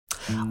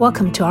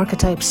Welcome to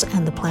Archetypes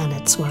and the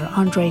Planets, where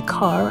Andre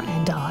Carr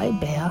and I,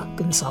 Bea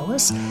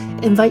Gonzalez,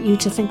 invite you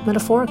to think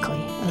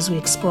metaphorically as we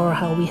explore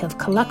how we have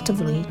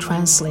collectively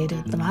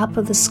translated the map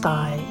of the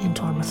sky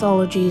into our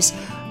mythologies,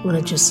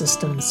 religious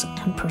systems,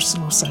 and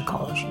personal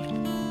psychology.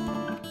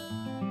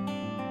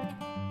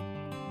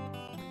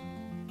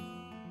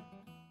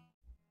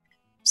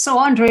 So,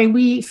 Andre,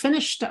 we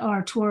finished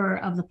our tour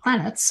of the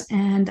planets,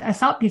 and I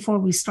thought before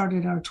we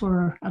started our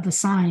tour of the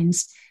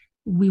signs,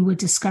 we would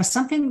discuss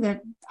something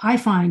that I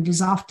find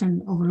is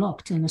often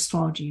overlooked in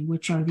astrology,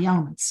 which are the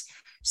elements.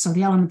 So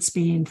the elements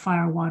being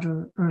fire,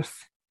 water,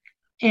 earth,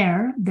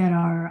 air, that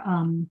are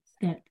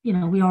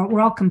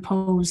we're all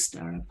composed.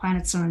 Our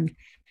planets are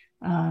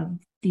in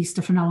these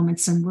different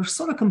elements, and we're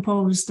sort of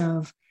composed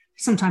of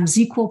sometimes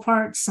equal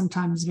parts,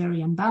 sometimes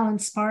very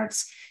unbalanced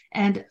parts.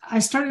 And I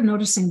started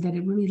noticing that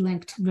it really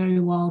linked very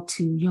well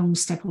to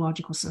Jung's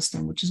typological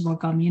system, which is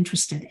what got me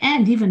interested,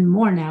 and even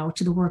more now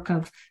to the work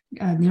of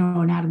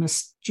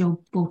neuro-anatomist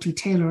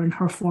Bolte-Taylor and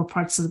her 4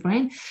 parts of the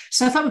brain.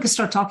 So I thought we could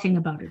start talking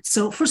about it.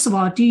 So first of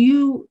all, do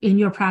you, in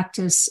your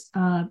practice,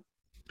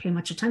 pay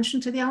much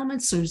attention to the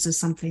elements, or is this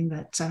something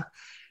that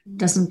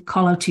doesn't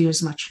call out to you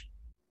as much?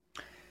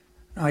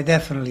 I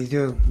definitely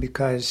do,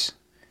 because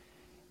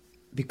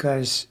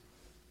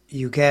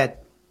you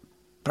get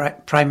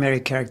primary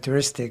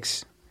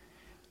characteristics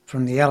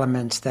from the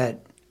elements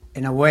that,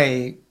 in a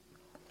way,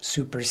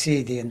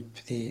 supersede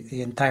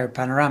the entire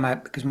panorama.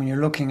 Because when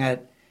you're looking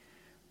at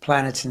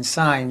planets and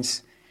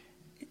signs,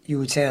 you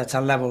would say that's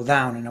a level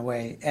down in a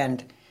way,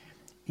 and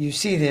you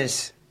see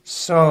this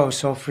so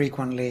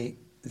frequently.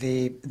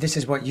 This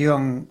is what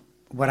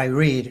I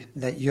read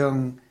that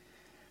Jung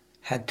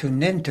had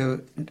tuned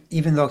into,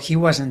 even though he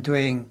wasn't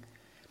doing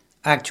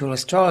actual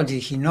astrology.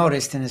 He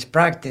noticed in his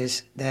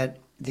practice that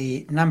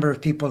the number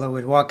of people that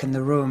would walk in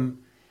the room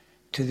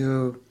to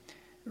do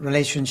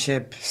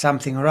relationship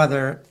something or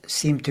other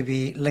seemed to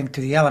be linked to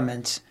the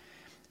elements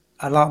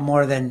a lot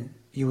more than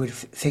you would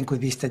think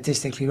would be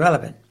statistically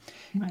relevant.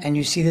 Right. And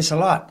you see this a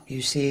lot.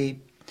 You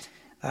see,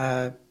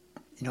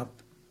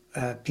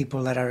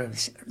 people that are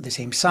the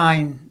same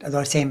sign, or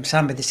the same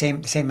sign, but the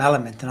same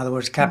element. In other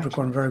words,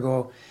 Capricorn, right.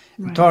 Virgo,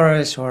 right.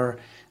 Taurus, or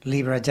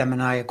Libra,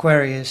 Gemini,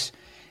 Aquarius,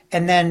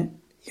 and then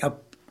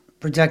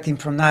projecting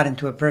from that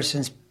into a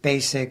person's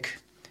basic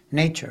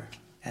nature.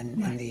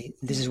 And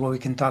this is where we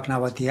can talk now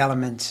about the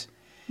elements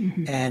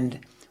and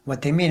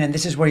what they mean. And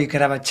this is where you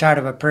could have a chart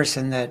of a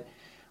person that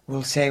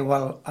will say,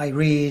 well, I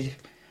read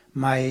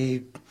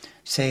my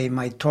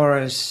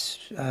Taurus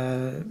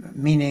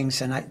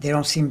meanings, and they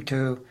don't seem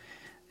to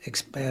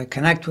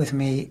connect with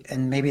me,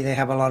 and maybe they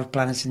have a lot of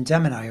planets in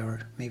Gemini, or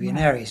maybe in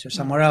Aries or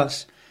somewhere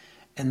else.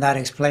 And that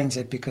explains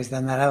it, because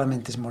then that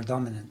element is more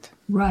dominant.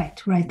 Right.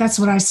 That's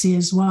what I see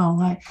as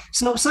well.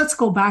 So let's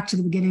go back to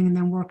the beginning and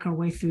then work our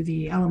way through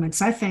the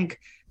elements. I think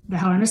the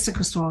Hellenistic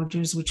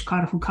astrologers, who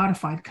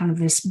codified kind of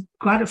this,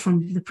 got it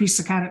from the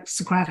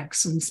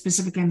pre-Socratics, and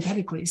specifically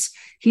Empedocles.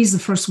 He's the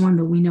first one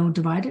that we know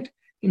divided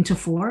into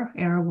 4,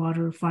 air,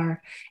 water,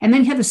 fire. And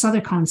then you had this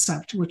other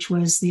concept, which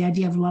was the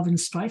idea of love and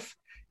strife.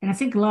 And I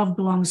think love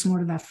belongs more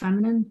to that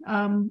feminine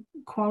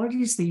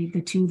qualities, the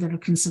 2 that are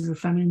considered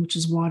feminine, which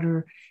is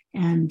water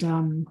and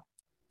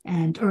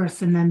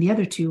earth, and then the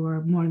other 2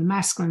 are more the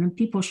masculine. And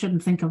people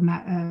shouldn't think of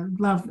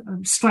love,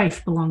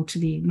 strife belong to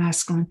the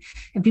masculine,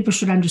 and people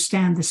should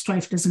understand the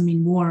strife doesn't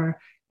mean war,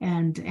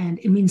 and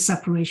it means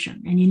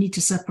separation, and you need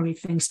to separate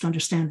things to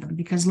understand them,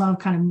 because love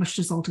kind of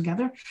mushes all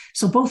together.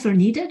 So both are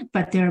needed,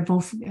 but they're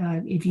both,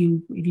 if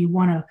you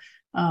want to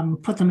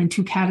put them in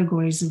 2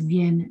 categories of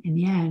yin and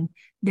yang,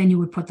 then you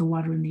would put the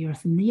water and the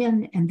earth in the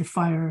yin, and the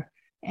fire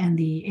and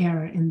the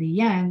air in the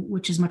yang,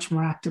 which is much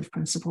more active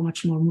principle,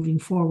 much more moving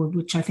forward,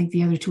 which I think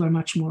the other 2 are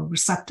much more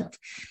receptive.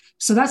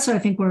 So that's what I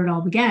think where it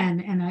all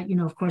began.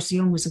 And, of course,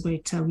 Jung was a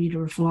great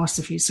reader of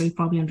philosophy, so he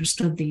probably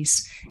understood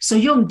these. So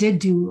Jung did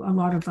do a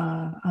lot of,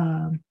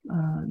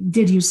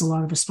 did use a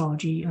lot of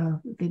astrology.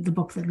 The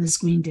book that Liz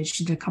Green did,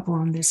 she did a couple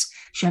on this.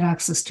 She had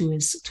access to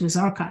his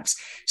archives.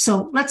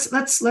 So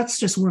let's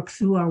just work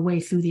through our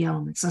way through the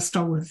elements. Let's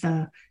start with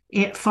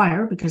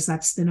fire, because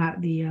that's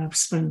the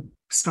spring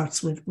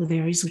starts with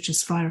Aries, which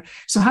is fire.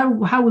 So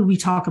how would we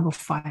talk about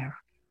fire?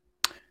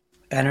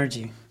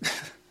 Energy.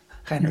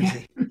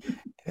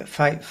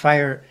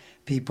 Fire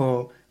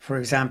people, for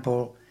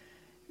example,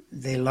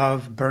 they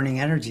love burning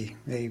energy.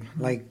 They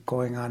like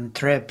going on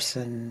trips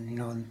and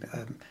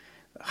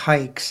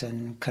hikes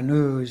and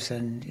canoes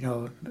and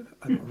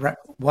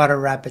water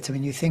rapids. I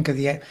mean, you think of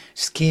the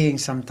skiing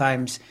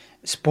sometimes.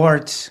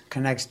 Sports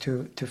connects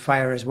to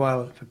fire as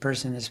well, if a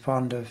person is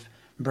fond of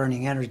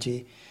burning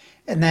energy.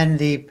 And then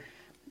the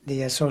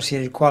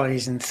associated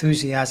qualities,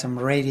 enthusiasm,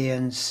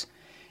 radiance,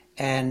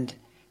 and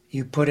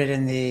you put it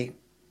in the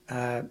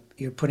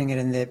you're putting it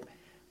in the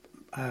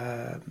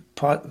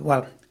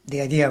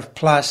the idea of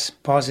plus,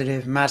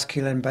 positive,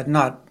 masculine, but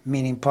not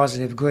meaning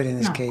positive good in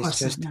this case,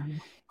 just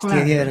the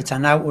idea that it's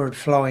an outward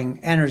flowing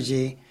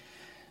energy.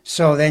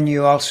 So then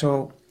you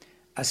also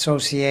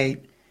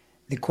associate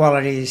the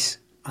qualities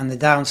on the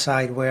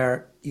downside,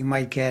 where you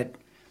might get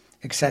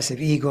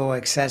excessive ego,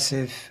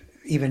 excessive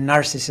even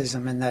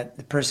narcissism, and that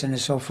the person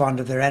is so fond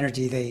of their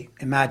energy they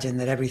imagine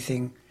that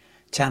everything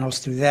channels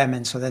through them,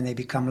 and so then they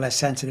become less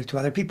sensitive to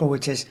other people,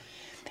 which is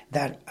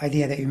that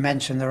idea that you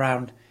mentioned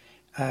around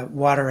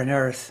water and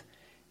earth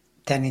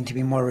tending to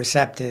be more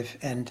receptive,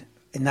 and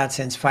in that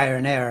sense fire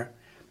and air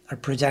are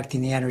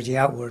projecting the energy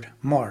outward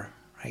more,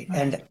 right?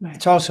 And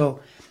it's also,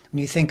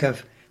 when you think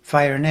of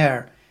fire and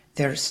air,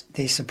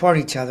 they support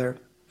each other,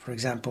 for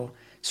example.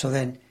 So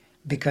then,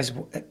 because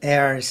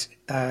air is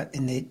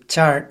in the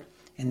chart,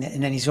 in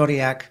any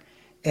zodiac,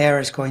 air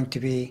is going to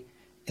be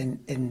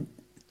in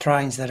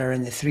trines that are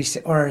in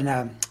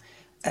the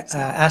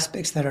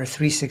aspects that are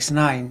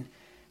 369,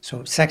 so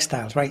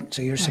sextiles, right?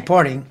 So you're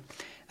supporting.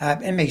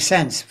 It makes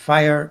sense.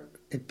 Fire,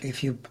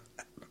 if you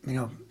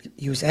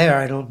use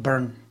air, it'll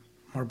burn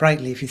more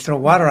brightly. If you throw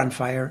water on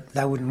fire,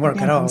 that wouldn't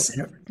work at all.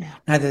 Yeah.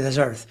 Neither does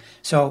earth.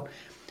 So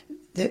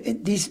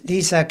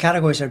these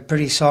categories are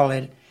pretty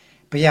solid.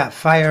 But yeah,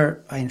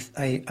 fire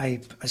I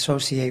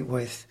associate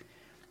with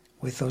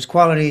those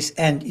qualities,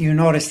 and you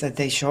notice that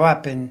they show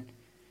up in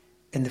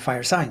the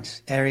fire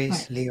signs: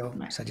 Aries, Leo,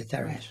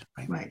 Sagittarius.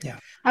 Right. Yeah.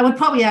 I would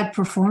probably add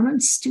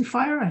performance to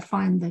fire. I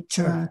find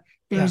that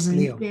there's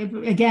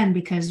again,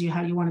 because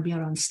how you want to be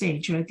out on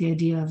stage, right? The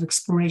idea of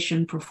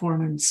exploration,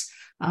 performance.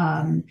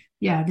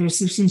 There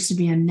seems to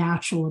be a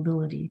natural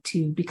ability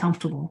to be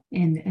comfortable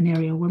in an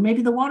area where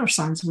maybe the water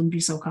signs wouldn't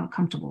be so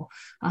comfortable.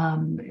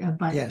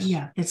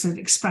 It's an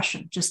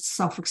expression, just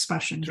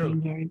self-expression being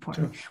very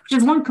important, which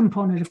is one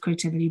component of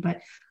creativity.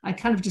 But I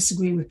kind of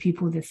disagree with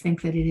people that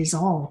think that it is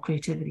all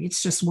creativity.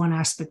 It's just one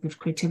aspect of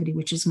creativity,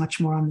 which is much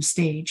more on the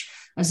stage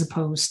as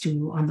opposed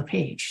to on the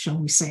page, shall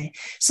we say.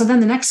 So then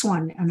the next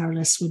one on our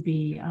list would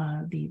be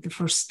the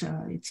first,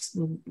 it's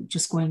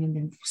just going in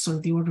the sort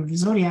of the order of the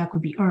zodiac,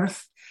 would be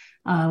Earth.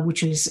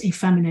 Which is a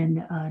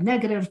feminine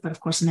negative, but of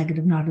course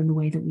negative not in the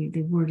way that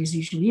the word is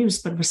usually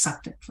used, but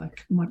receptive,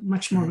 like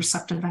much more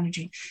receptive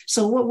energy.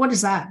 So what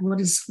is that? What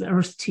is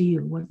Earth to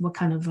you? What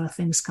kind of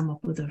things come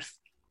up with Earth?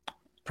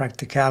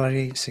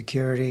 Practicality,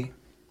 security.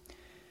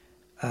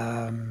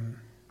 The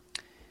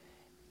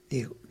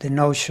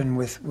notion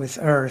with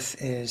Earth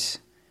is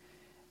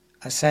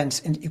a sense,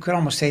 and you could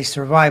almost say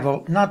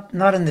survival, not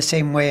in the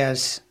same way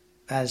as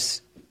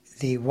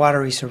the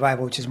watery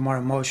survival, which is more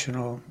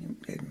emotional.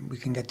 We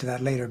can get to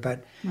that later,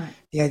 but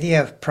the idea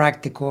of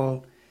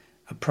practical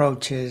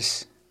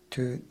approaches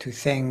to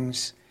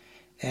things,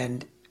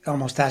 and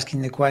almost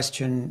asking the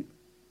question,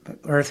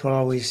 Earth will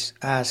always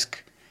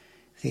ask,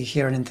 if you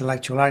hear an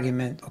intellectual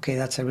argument, okay,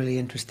 that's a really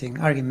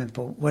interesting argument,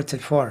 but what's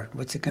it for?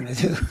 What's it going to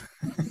do?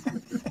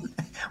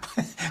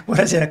 What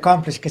does it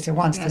accomplish? Because it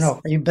wants to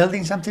know, are you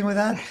building something with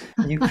that?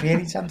 Are you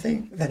creating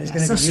something that is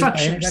going to be used by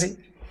anybody?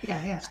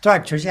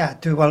 Structures,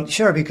 well,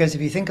 sure, because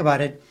if you think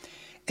about it,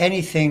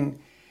 anything,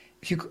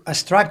 a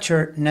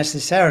structure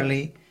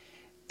necessarily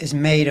is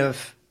made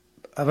of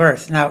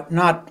Earth. Now,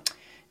 not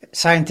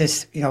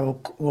scientists,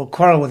 will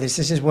quarrel with this.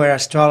 This is where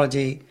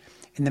astrology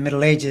in the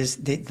Middle Ages,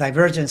 the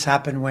divergence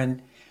happened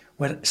when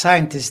what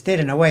scientists did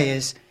in a way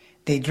is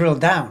they drill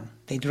down.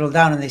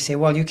 And they say,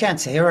 well, you can't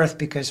say Earth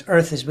because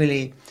Earth is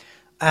really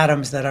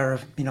atoms that are,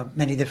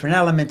 many different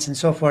elements and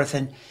so forth.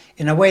 And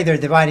in a way, they're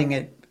dividing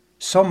it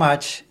so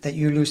much that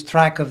you lose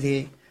track of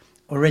the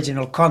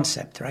original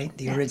concept, right?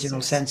 The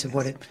original sense of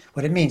what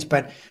it means.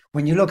 But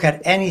when you look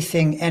at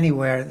anything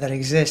anywhere that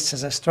exists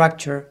as a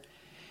structure,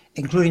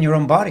 including your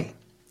own body,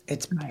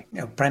 it's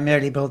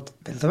primarily built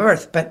of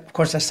Earth. But of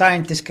course, a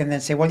scientist can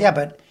then say, well, yeah,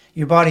 but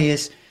your body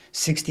is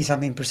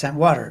 60-something%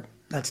 water.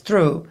 That's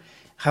true.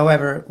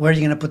 However, where are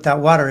you going to put that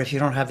water if you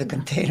don't have the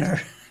container?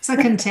 It's a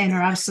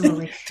container,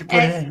 absolutely. To put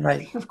it in,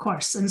 right. Of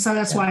course. And so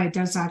that's why it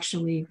does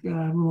actually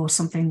rule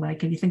something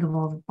like, if you think of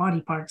all the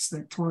body parts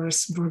that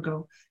Taurus,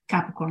 Virgo,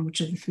 Capricorn,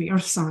 which are the three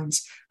earth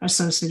signs, are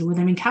associated with.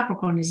 I mean,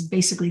 Capricorn is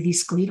basically the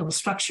skeletal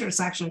structure. It's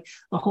actually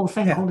the whole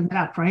thing holding it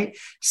up, right?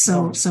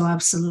 So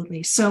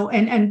absolutely. So,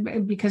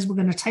 and because we're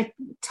going to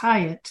tie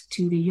it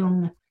to the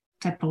Jung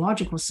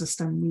typological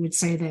system, we would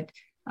say that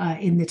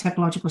in the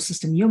typological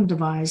system Jung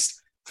devised,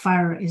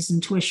 fire is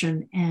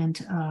intuition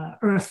and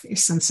earth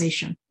is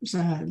sensation.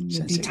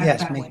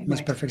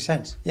 Makes perfect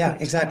sense. Yeah,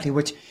 exactly.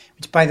 Which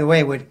by the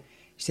way,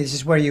 this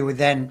is where you would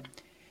then,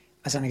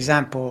 as an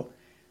example,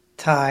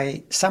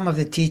 tie some of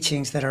the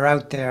teachings that are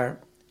out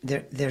there.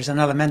 There's an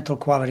elemental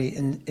quality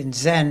in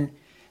Zen.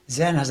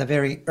 Zen has a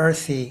very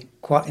earthy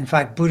in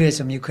fact,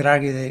 Buddhism, you could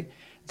argue that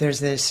there's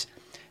this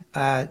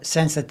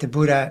sense that the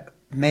Buddha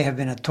may have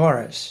been a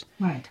Taurus.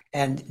 Right.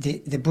 And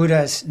the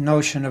Buddha's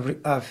notion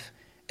of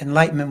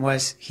enlightenment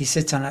was he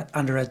sits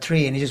under a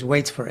tree and he just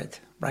waits for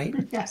it, right?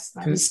 Yes,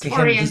 that is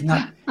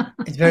Taurian.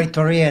 It's very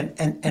Taurian.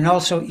 And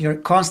also you're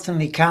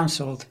constantly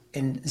counseled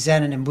in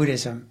Zen and in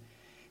Buddhism,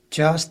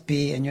 just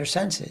be in your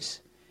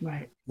senses.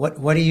 Right.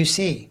 What do you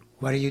see?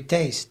 What do you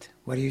taste?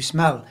 What do you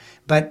smell?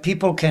 But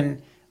people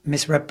can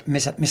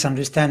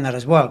misunderstand that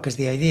as well, because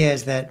the idea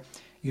is that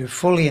you're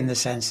fully in the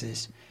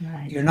senses.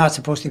 Right. You're not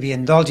supposed to be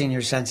indulging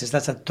your senses.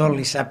 That's a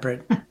totally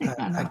separate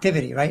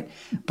activity, right?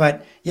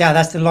 But yeah,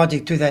 that's the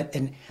logic to that.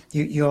 And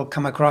you'll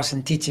come across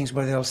in teachings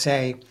where they'll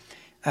say,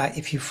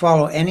 if you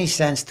follow any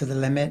sense to the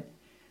limit,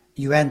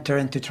 you enter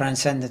into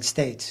transcendent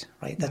states,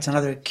 right? That's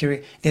another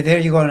curious. There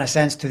you go, in a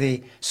sense, to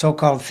the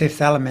so-called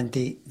fifth element,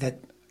 that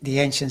the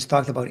ancients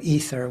talked about,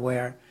 ether,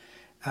 where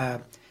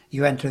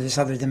you enter this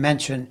other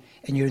dimension,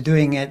 and you're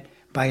doing it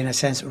by, in a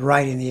sense,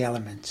 writing the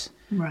elements.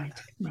 Right,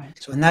 right.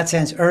 So in that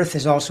sense, Earth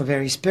is also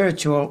very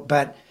spiritual,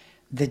 but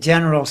the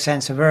general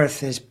sense of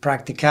Earth is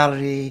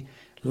practicality,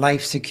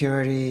 life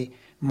security,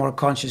 more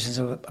consciousness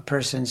of a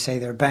person, say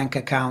their bank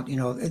account,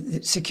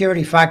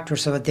 security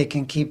factors so that they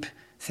can keep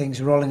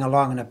things rolling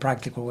along in a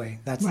practical way.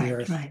 That's the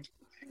Earth. Right.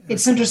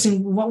 It's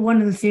interesting.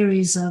 One of the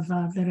theories of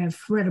that I've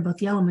read about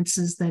the elements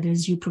is that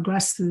as you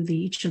progress through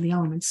each of the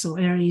elements, so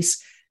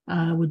Aries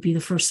would be the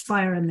first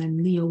fire, and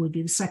then Leo would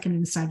be the second,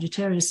 and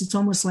Sagittarius, it's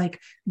almost like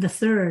the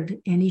third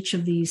in each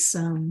of these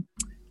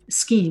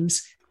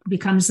schemes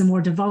becomes the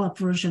more developed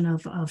version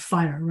of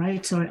fire,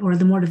 right? Or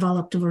the more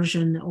developed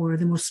version, or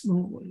the most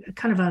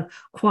kind of a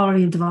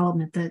quality of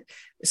development that.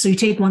 So you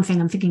take one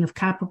thing, I'm thinking of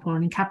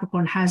Capricorn, and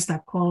Capricorn has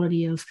that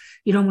quality of,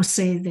 you'd almost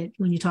say that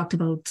when you talked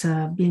about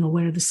being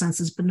aware of the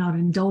senses, but not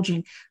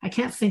indulging, I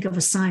can't think of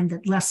a sign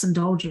that less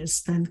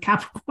indulges than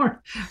Capricorn,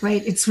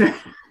 right? It's very,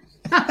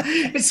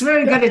 it's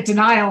very good at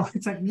denial.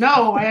 It's like,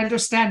 no, I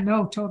understand.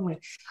 No, totally.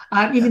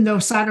 Even though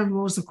Saturn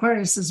rules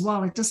Aquarius as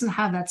well, it doesn't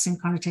have that same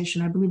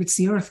connotation. I believe it's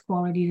the earth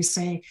quality to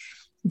say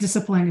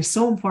discipline is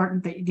so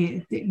important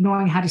that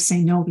knowing how to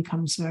say no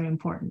becomes very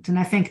important. And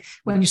I think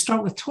when you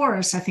start with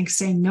Taurus, I think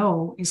saying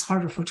no is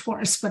harder for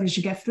Taurus. But as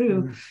you get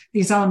through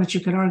these elements, you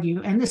could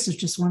argue, and this is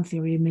just one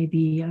theory, it may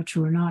be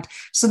true or not.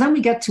 So then we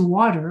get to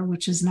water,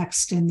 which is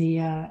next in the,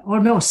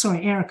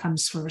 air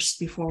comes first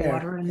before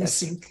water in this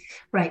scene.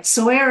 Right.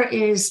 So air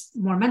is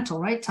more mental,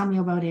 right? Tell me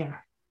about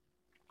air.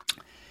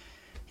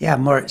 Yeah,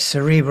 more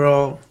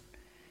cerebral,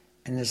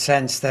 in the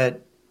sense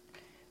that,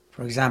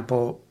 for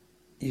example,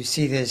 you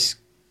see this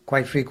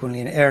quite frequently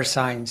in air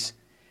signs.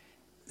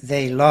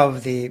 They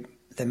love the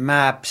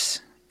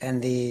maps,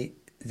 and they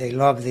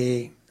love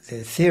the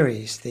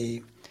theories,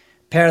 the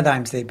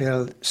paradigms they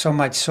build, so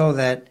much so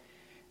that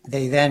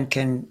they then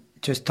can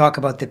just talk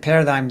about the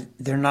paradigm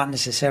they're not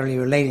necessarily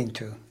relating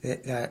to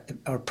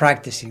or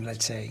practicing,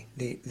 let's say.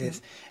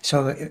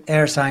 So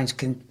air signs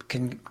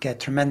can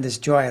get tremendous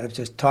joy out of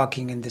just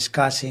talking and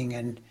discussing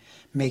and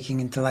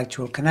making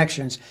intellectual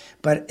connections.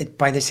 But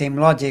by the same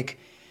logic,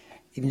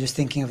 even just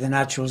thinking of the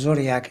natural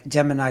zodiac,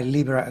 Gemini,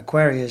 Libra,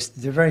 Aquarius,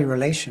 they're very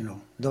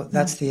relational.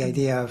 That's the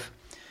idea of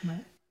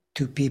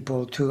two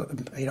people,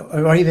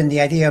 or even the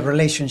idea of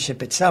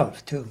relationship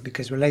itself too,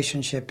 because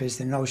relationship is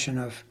the notion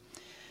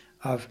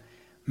of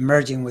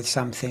merging with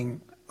something,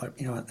 or,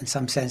 in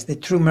some sense. The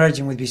true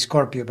merging would be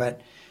Scorpio,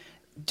 but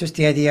just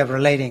the idea of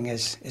relating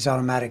is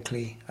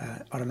automatically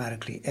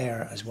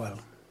air as well.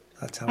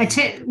 That's how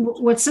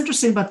what's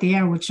interesting about the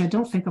air, which I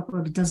don't think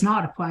does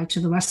not apply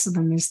to the rest of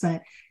them, is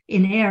that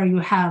in air, you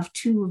have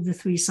two of the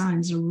three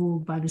signs are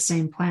ruled by the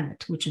same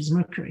planet, which is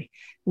Mercury,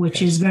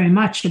 which is very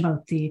much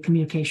about the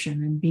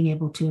communication and being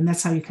able to, and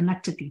that's how you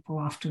connect to people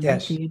often,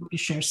 right? Being able to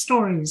share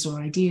stories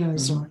or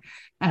ideas, or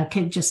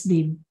can just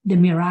be the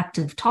mere act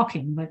of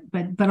talking,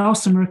 but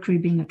also Mercury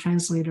being a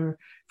translator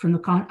from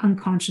the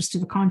unconscious to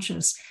the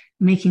conscious,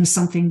 making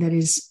something that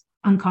is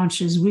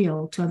unconscious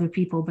real to other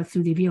people, but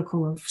through the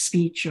vehicle of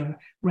speech or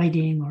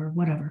writing or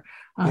whatever.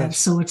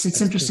 So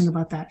it's interesting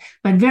about that.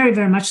 But very,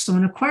 very much so.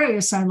 In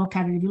Aquarius, I look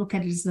at it, if you look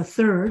at it as the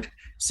third,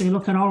 so you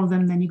look at all of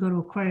them, then you go to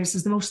Aquarius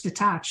as the most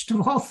detached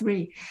of all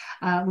three.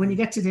 When you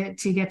get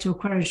to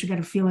Aquarius, you get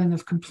a feeling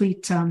of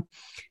complete, the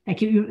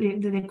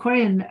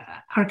Aquarian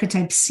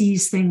archetype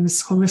sees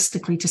things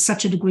holistically to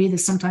such a degree that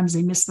sometimes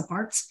they miss the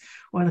parts,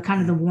 or the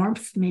kind of the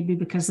warmth, maybe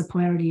because the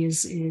polarity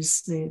is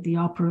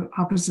the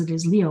opposite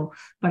is Leo.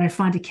 But I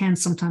find it can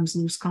sometimes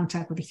lose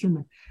contact with a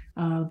human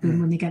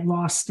when they get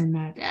lost in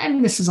that. I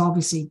mean, this is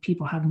obviously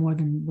people have more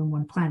than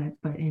one planet,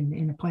 but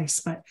in a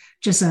place, but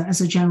just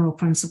as a general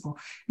principle.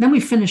 And then we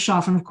finish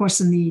off, and of course,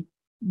 in the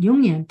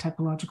Jungian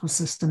typological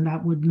system,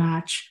 that would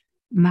map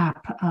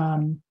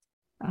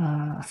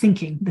the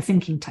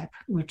thinking type,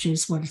 which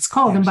is what it's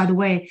called. Yes. And by the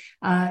way,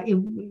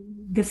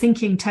 the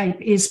thinking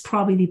type is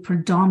probably the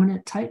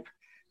predominant type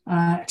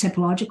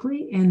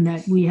typologically, in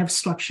that we have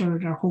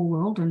structured our whole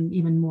world, and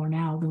even more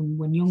now than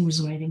when Jung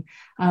was writing,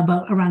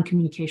 about around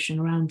communication,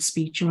 around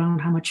speech, around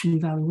how much we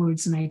value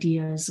words and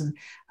ideas. And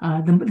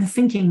the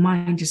thinking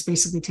mind is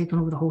basically taken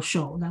over the whole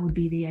show. That would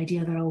be the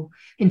idea that I'll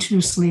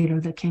introduce later,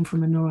 that came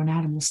from a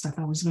neuro-anatomist. I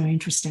thought was very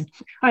interesting.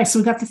 All right, so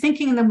we got the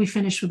thinking, and then we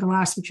finish with the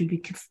last, which would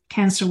be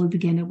Cancer would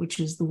begin it, which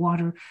is the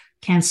water,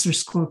 Cancer,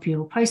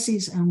 Scorpio,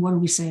 Pisces. And what do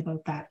we say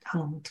about that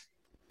element?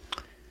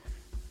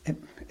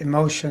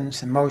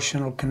 Emotions,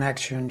 emotional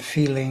connection,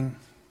 feeling,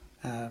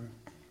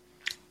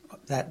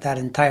 that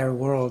entire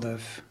world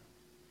of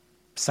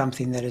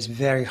something that is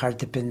very hard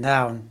to pin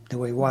down, the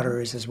way water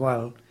is as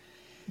well,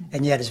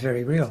 and yet is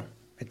very real.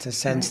 It's a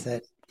sense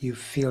that you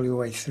feel your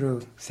way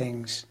through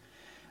things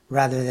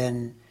rather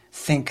than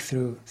think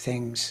through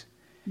things.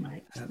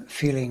 Right.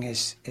 Feeling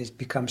is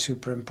becomes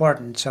super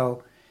important.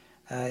 So,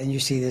 and you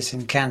see this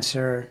in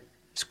Cancer,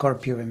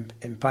 Scorpio,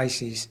 and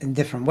Pisces in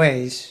different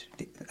ways,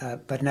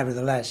 but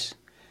nevertheless,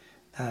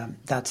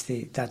 that's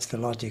the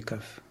logic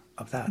of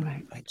that.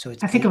 Right. Right. So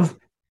it's I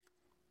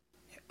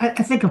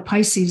think of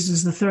Pisces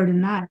as the third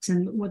in that.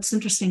 And what's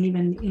interesting,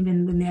 even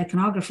in the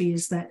iconography,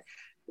 is that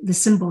the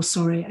symbol,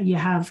 you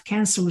have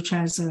Cancer, which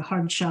has a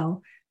hard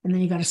shell, and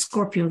then you got a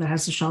Scorpio that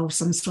has a shell of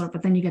some sort,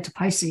 but then you get to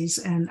Pisces.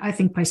 And I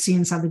think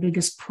Pisceans have the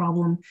biggest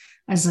problem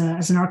as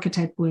an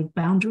archetype with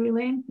boundary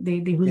laying. They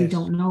really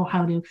don't know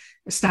how to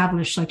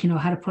establish, how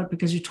to put,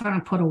 because you're trying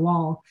to put a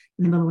wall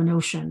in the middle of an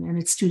ocean and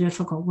it's too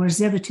difficult. Whereas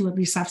the other two at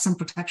least have some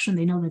protection.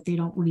 They know that they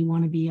don't really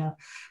want to be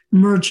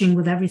merging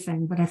with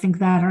everything. But I think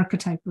that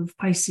archetype of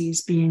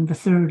Pisces being the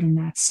third in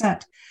that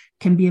set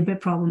can be a bit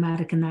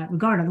problematic in that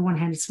regard. On the one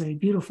hand, it's very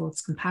beautiful,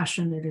 it's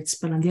compassionate,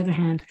 but on the other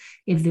hand,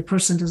 if the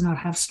person does not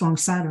have strong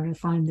Saturn, I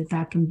find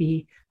that can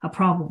be a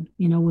problem,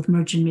 with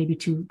merging maybe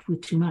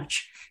with too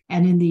much.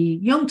 And in the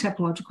Jung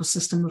typological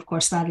system, of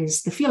course, that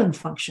is the feeling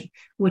function,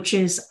 which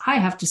is, I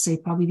have to say,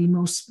 probably the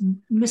most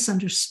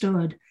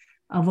misunderstood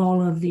of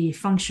all of the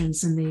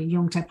functions in the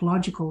Jung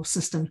typological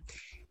system,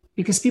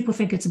 because people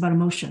think it's about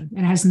emotion,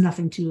 and it has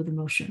nothing to do with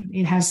emotion.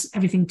 It has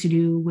everything to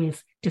do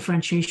with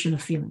differentiation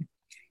of feeling.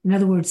 In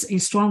other words, a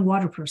strong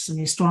water person,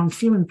 a strong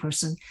feeling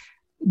person,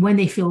 when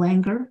they feel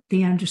anger,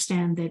 they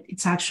understand that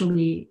it's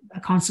actually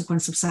a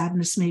consequence of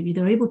sadness. Maybe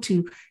they're able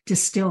to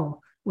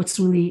distill what's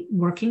really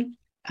working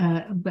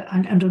but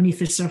underneath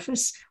the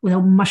surface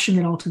without mushing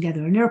it all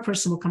together. An air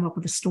person will come up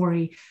with a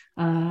story.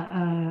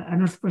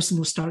 An earth person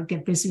will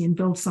get busy and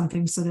build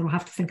something so they don't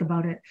have to think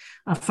about it.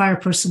 A fire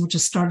person will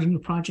just start a new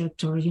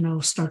project or,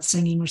 start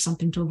singing or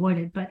something to avoid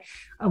it. But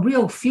a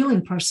real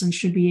feeling person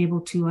should be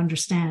able to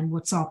understand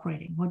what's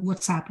operating,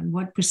 what's happened,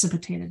 what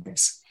precipitated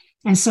this.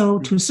 And so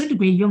to a certain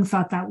degree, Jung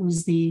thought that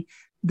was the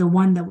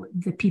one that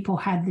the people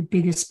had the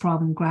biggest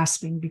problem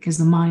grasping, because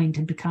the mind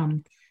had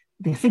become,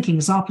 their thinking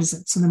is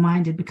opposite. So the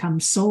mind had become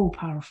so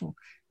powerful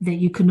that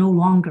you could no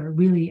longer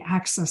really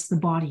access the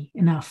body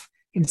enough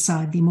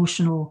inside the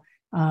emotional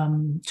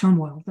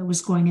turmoil that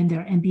was going in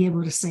there and be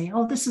able to say,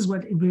 oh, this is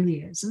what it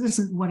really is. This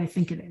isn't what I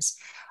think it is.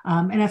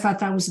 And I thought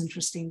that was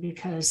interesting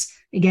because,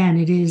 again,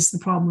 it is the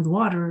problem with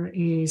water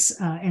is,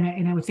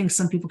 and I would think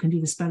some people can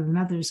do this better than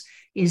others,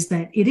 is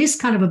that it is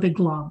kind of a big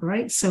glob,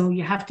 right? So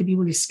you have to be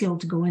really skilled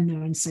to go in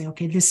there and say,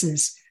 okay, this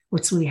is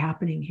what's really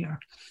happening here.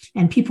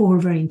 And people who are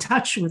very in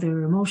touch with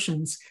their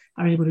emotions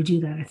are able to do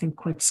that, I think,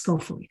 quite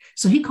skillfully.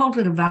 So he called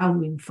it a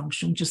valuing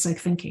function, just like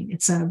thinking.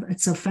 It's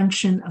a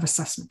function of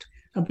assessment,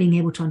 of being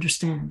able to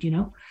understand,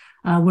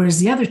 whereas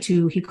the other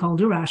two he called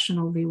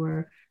irrational. They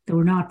were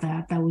not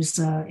that. That was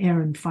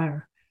air and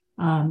fire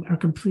are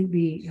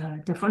completely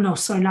different. No,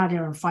 sorry, not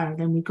air and fire.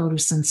 Then we go to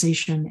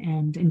sensation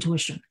and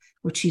intuition,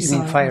 which he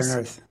saw. Fire and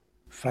earth.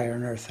 Fire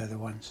and earth are the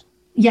ones.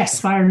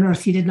 Yes, fire and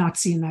earth. He did not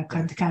see in that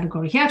kind of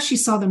category. He actually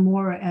saw them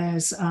more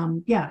as,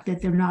 that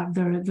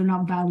they're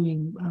not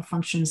valuing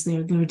functions.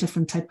 They're a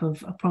different type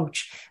of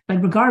approach.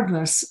 But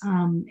regardless,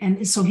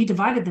 and so he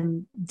divided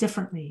them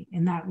differently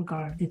in that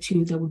regard. The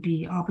two that would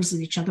be opposite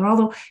each other.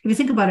 Although, if you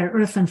think about it,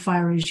 earth and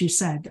fire, as you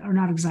said, are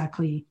not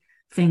exactly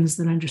things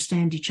that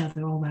understand each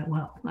other all that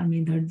well. I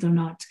mean, they're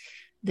not.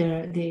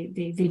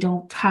 They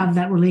don't have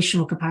that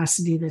relational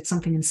capacity that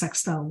something in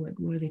sextile would,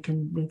 where they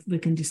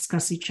can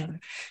discuss each other.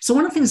 So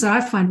one of the things that I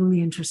find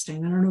really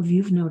interesting, I don't know if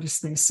you've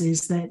noticed this,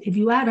 is that if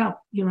you add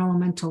up your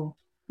elemental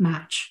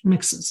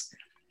mixes,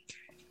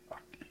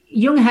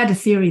 Jung had a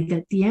theory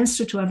that the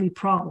answer to every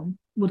problem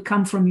would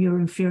come from your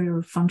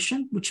inferior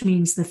function, which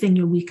means the thing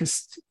you're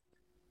weakest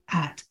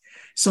at.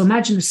 So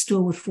imagine a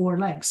stool with 4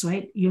 legs,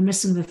 right? You're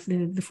missing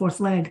the fourth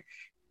leg.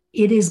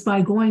 It is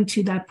by going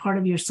to that part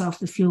of yourself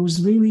that feels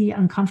really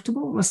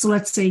uncomfortable. So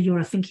let's say you're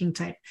a thinking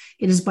type.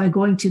 It is by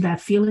going to that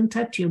feeling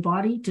type, to your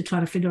body, to try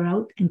to figure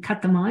out and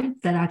cut the mind,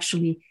 that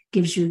actually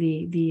gives you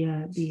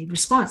the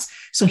response.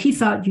 So he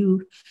thought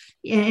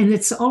and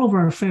it's all over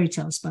our fairy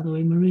tales, by the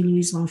way.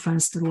 Marie-Louise von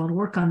Franz did a lot of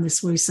work on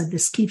this, where he said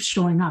this keeps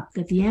showing up,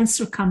 that the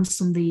answer comes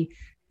from the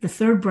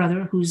third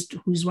brother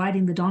who's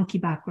riding the donkey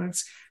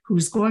backwards,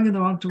 who's going in the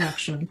wrong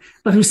direction,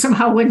 but who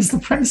somehow wins the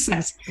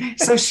princess.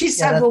 So she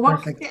said, but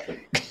what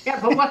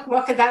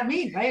could that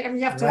mean, right? I mean,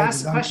 you have to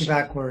ask the question.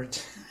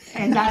 Backwards.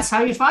 And that's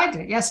how you find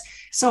it, yes.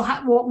 So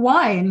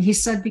why? And he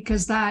said,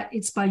 because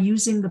it's by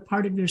using the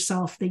part of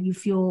yourself that you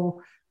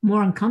feel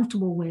more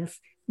uncomfortable with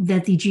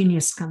that the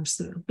genius comes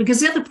through. Because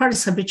the other part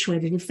is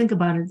habituated. If you think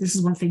about it, this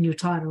is one thing you're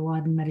taught a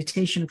lot in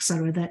meditation, et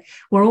cetera, that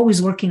we're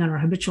always working on our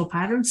habitual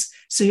patterns.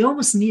 So you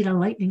almost need a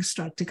lightning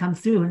strike to come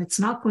through. And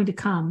it's not going to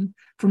come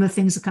from the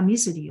things that come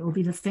easy to you. It'll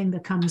be the thing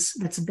that comes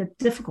that's a bit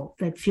difficult,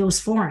 that feels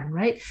foreign,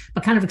 right?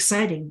 But kind of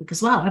exciting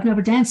because, wow, I've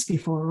never danced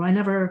before. Or I've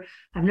never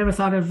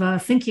thought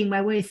of thinking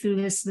my way through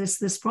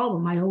this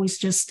problem. I always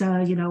just,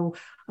 emoted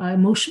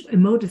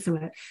through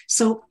it.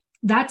 So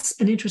that's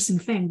an interesting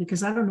thing,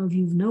 because I don't know if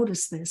you've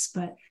noticed this,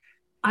 but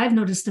I've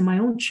noticed in my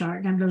own chart,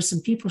 and I've noticed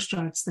in people's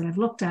charts that I've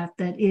looked at,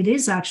 that it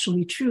is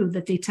actually true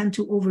that they tend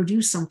to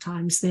overdo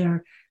sometimes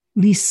their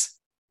least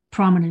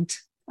prominent,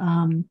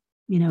 element,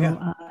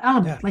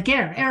 like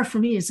air. Air for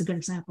me is a good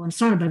example. I'm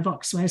surrounded by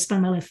books, so I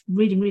spend my life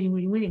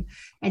reading,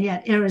 and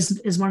yet air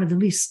is one of the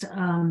least.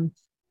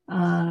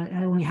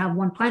 I only have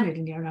one planet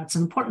in the air. Now it's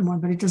an important one,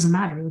 but it doesn't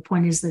matter. The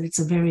point is that it's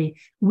a very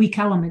weak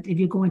element if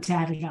you're going to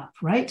add it up,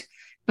 right?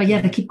 But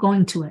yet I keep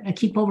going to it. I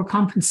keep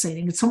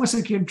overcompensating. It's almost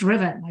like you're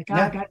driven. Like,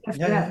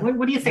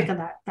 What do you think of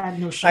that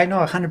notion? I know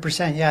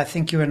 100%. Yeah, I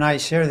think you and I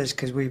share this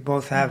because we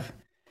both have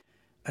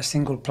a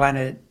single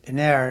planet in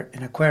air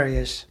in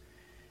Aquarius,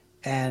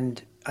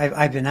 and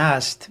I've been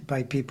asked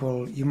by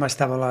people, you must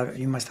have a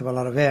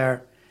lot of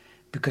air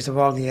because of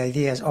all the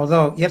ideas.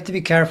 Although you have to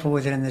be careful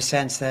with it in the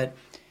sense that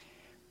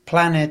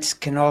planets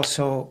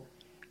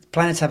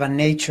have a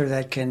nature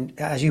that can,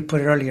 as you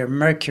put it earlier,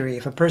 Mercury.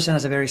 If a person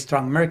has a very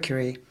strong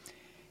Mercury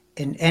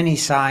in any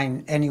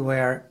sign,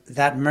 anywhere,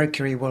 that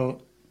Mercury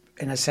will,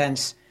 in a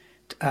sense,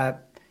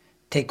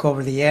 take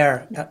over the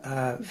air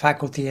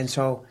faculty. And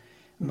so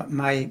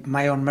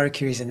my own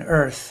Mercury is in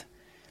Earth,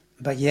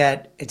 but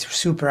yet it's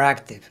super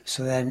active.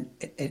 So then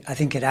I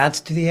think it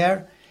adds to the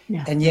air.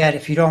 Yeah. And yet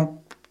if you don't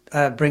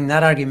bring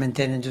that argument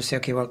in and just say,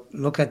 okay, well,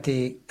 look at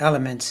the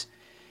elements.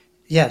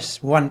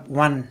 Yes,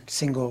 one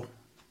single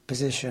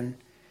position,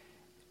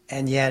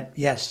 and yet,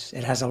 yes,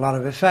 it has a lot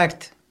of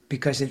effect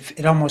because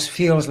it almost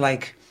feels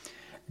like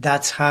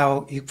that's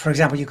how, for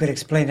example, you could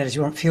explain it as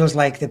it feels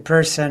like the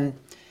person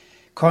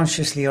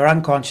consciously or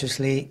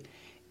unconsciously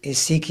is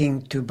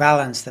seeking to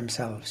balance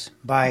themselves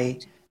by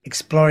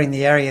exploring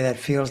the area that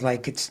feels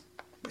like it's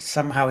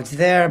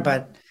there,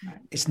 but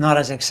it's not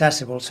as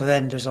accessible. So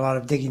then there's a lot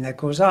of digging that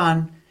goes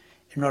on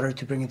in order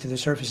to bring it to the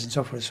surface and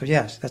so forth. So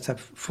yes, that's a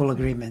full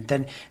agreement.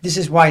 And this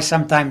is why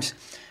sometimes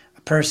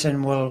a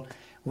person will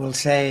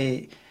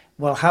say,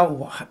 well,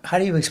 how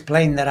do you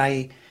explain that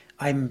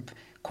I'm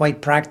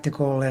quite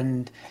practical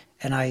and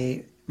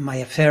my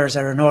affairs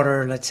are in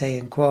order, let's say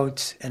in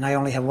quotes, and I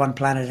only have one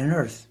planet on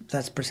Earth?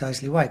 That's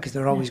precisely why, because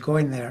they're always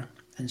going there.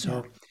 And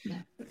so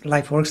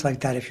life works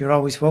like that. If you're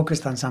always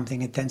focused on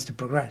something, it tends to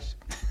progress.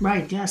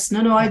 Right. Yes.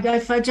 No. I've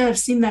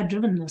seen that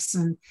drivenness,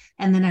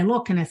 and then I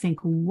look and I think,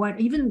 what?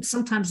 Even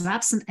sometimes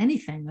absent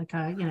anything. Like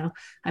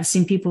I've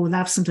seen people with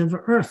absent of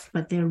Earth,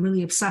 but they're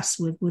really obsessed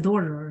with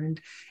order, and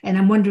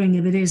I'm wondering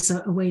if it is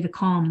a way to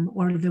calm,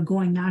 or they're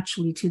going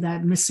naturally to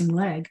that missing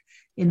leg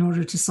in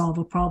order to solve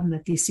a problem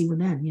that they see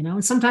within.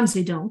 And sometimes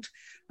they don't.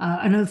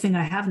 Another thing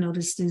I have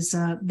noticed is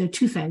there are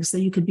two things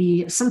that you could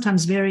be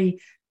sometimes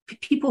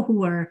people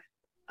who are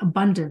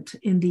abundant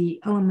in the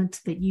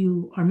element that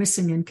you are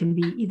missing in can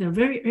be either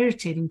very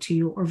irritating to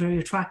you or very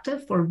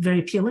attractive or very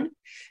appealing.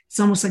 It's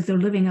almost like they're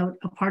living out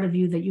a part of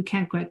you that you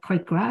can't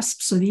quite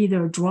grasp. So they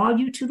either draw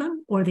you to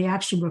them or they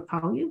actually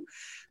repel you.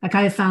 Like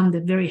I have found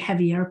that very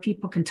heavy air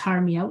people can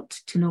tire me out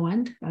to no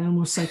end. I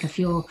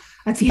feel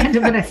at the end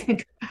of it, I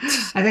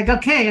think,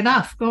 okay,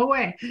 enough, go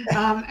away.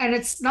 And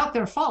it's not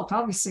their fault.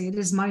 Obviously, it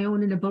is my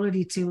own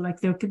inability to, like,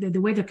 the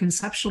way they're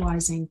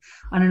conceptualizing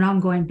on an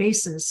ongoing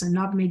basis and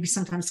not maybe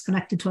sometimes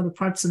connected to other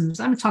parts of them.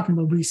 I'm talking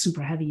about really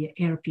super heavy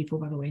air people,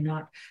 by the way,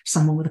 not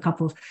someone with a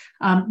couple of,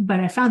 but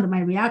I found that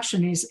my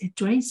reaction is it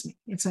drains me.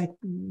 It's like,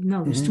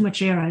 no, there's too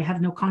much air. I have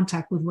no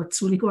contact with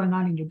what's really going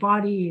on in your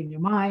body, in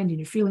your mind, in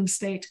your feeling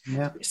state.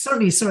 Yeah.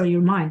 Certainly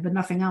your mind, but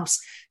nothing else.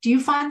 Do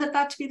you find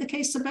that to be the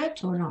case a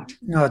bit or not?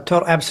 No,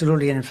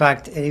 absolutely. And in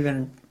fact,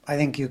 I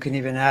think you can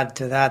even add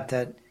to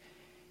that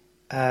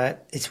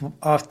it's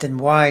often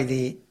why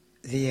the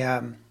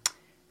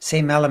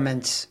same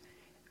elements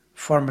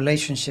form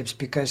relationships,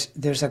 because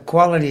there's a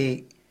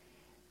quality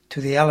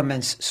to the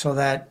elements so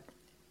that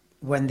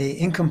when the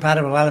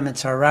incompatible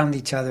elements are around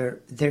each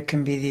other, there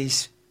can be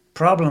these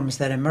problems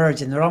that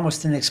emerge, and they're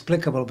almost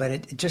inexplicable, but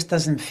it just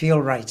doesn't feel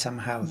right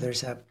somehow.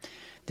 There's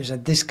a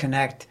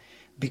disconnect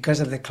because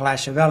of the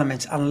clash of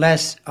elements,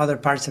 unless other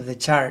parts of the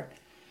chart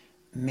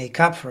make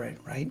up for it,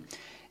 right?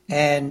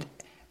 And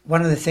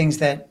one of the things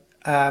that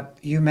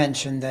you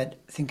mentioned that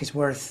I think is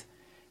worth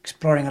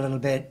exploring a little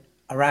bit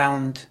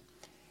around,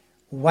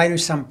 why do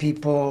some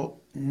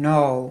people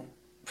know,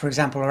 for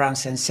example, around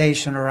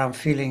sensation, around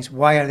feelings,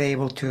 why are they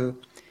able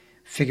to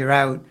figure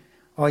out,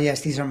 oh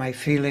yes, these are my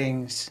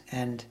feelings,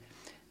 and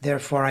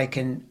therefore I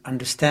can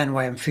understand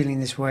why I'm feeling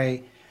this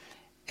way,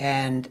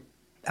 and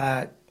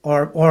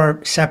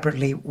or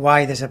separately,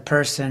 why does a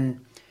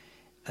person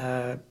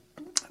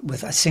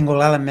with a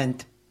single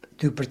element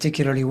do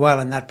particularly well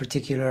in that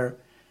particular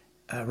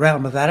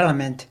realm of that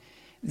element?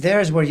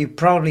 There's where you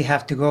probably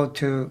have to go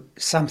to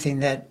something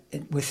that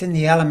within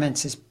the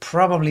elements is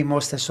probably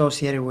most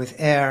associated with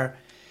air.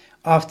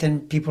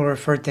 Often people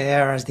refer to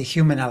air as the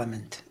human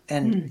element,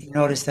 and you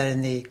notice that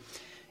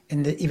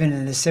even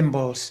in the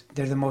symbols,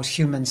 they're the most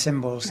human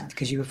symbols,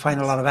 because you find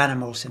a lot of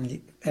animals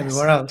and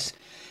everywhere else.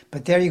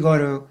 But there you go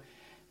to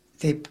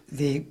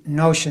the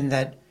notion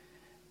that,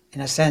 in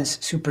a sense,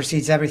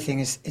 supersedes everything.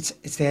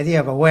 It's the idea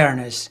of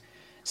awareness.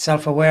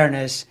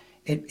 Self-awareness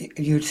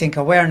you'd think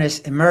awareness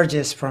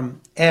emerges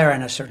from air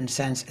in a certain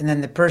sense, and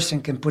then the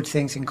person can put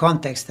things in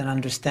context and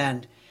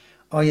understand,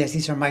 oh yes,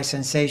 these are my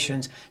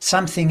sensations.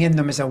 Something in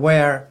them is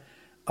aware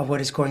of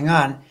what is going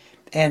on,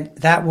 and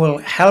that will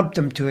help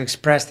them to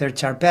express their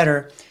chart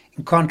better,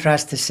 in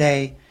contrast to,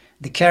 say,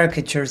 the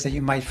caricatures that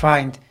you might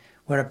find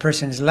where a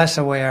person is less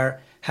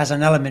aware, has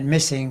an element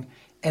missing,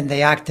 and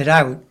they act it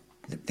out.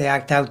 They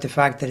act out the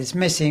fact that it's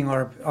missing,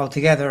 or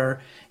altogether,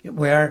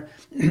 where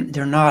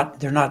they're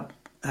not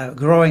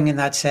growing in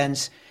that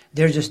sense.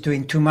 They're just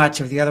doing too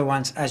much of the other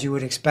ones, as you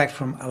would expect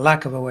from a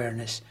lack of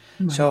awareness.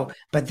 Right. So,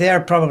 but there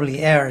probably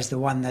air is the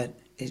one that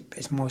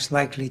is most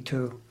likely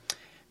to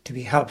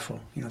be helpful,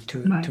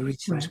 to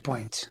reach those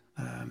points.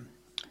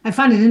 I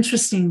find it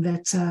interesting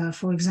that,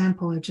 for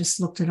example, I just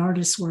looked at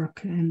artists'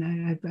 work,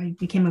 and I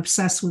became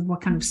obsessed with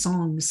what kind of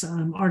songs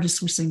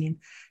artists were singing,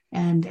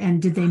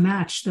 and did they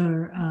match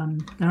their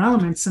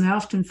elements? And I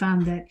often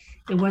found that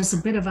it was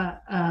a bit of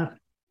a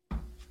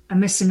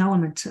missing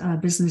element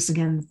business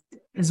again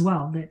as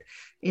well. That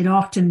it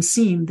often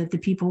seemed that the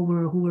people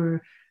who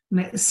were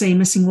say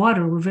missing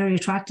water were very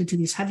attracted to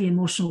these heavy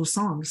emotional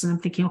songs. And I'm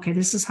thinking, okay,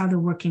 this is how they're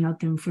working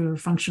out their inferior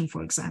function,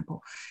 for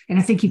example. And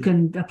I think you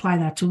can apply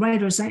that to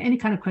writers. Any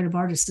kind of creative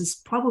artist is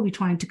probably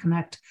trying to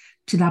connect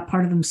to that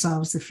part of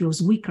themselves that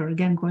feels weaker.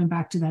 Again, going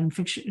back to that in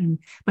fiction,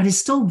 but it's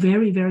still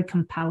very, very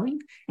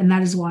compelling. And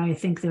that is why I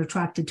think they're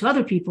attracted to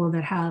other people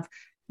that have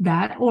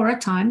that. Or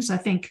at times, I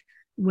think,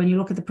 when you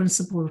look at the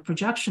principle of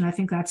projection, I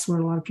think that's where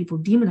a lot of people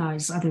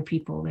demonize other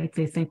people. Like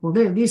they think, well,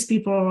 these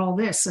people are all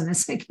this. And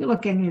it's like you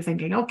look and you're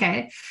thinking,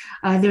 okay,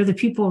 they're the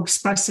people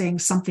expressing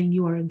something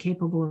you are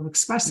incapable of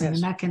expressing. Yes,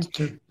 and that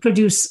can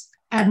produce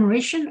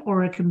admiration,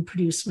 or it can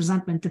produce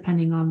resentment,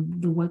 depending on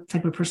what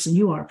type of person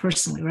you are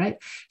personally, right?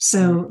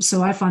 So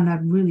I find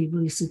that really,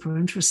 really super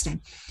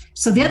interesting.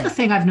 So the other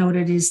thing I've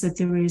noted is that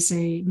there is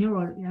I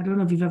don't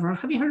know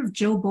if have you heard of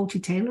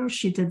Bolte-Taylor?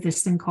 She did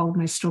this thing called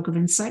My Stroke of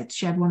Insight.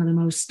 She had one of the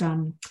most,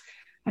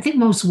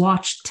 most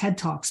watched TED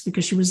Talks,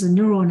 because she was a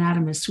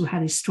neuro-anatomist who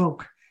had a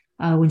stroke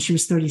when she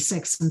was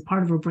 36, and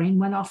part of her brain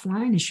went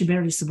offline, and she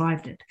barely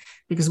survived it,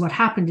 because what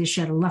happened is she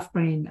had her left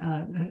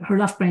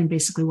brain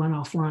basically went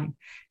offline.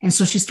 And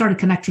so she started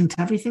connecting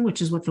to everything,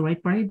 which is what the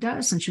right brain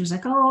does. And she was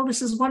like, oh,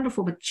 this is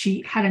wonderful. But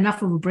she had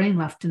enough of a brain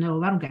left to know,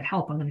 if I don't get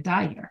help, I'm going to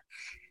die here.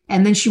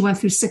 And then she went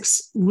through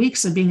 6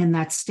 weeks of being in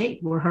that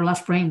state where her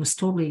left brain was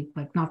totally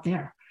not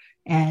there.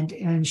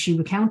 And she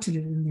recounted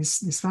it in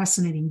this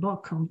fascinating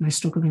book called My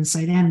Stroke of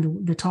Insight,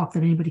 and the talk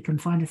that anybody can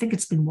find. I think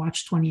it's been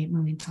watched 28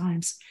 million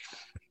times.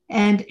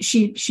 And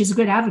she's a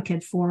great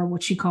advocate for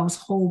what she calls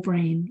whole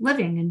brain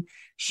living. And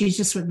she's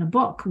just written a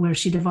book where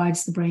she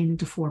divides the brain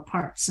into 4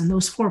 parts. And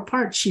those 4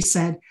 parts, she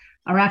said,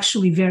 are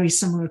actually very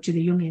similar to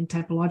the Jungian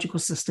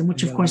typological system,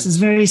 which of course is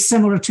very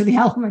similar to the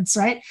elements,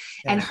 right?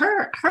 Yeah. And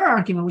her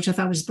argument, which I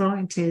thought was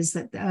brilliant, is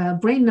that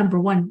brain number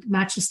 1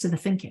 matches to the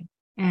thinking.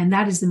 And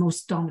that is the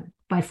most dominant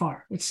by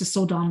far. It's just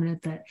so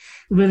dominant that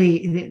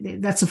really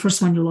that's the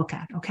first one you look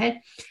at.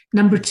 Okay.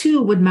 Number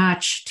 2 would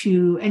match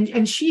to,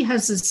 and she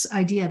has this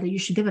idea that you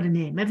should give it a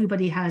name.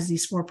 Everybody has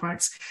these 4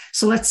 parts.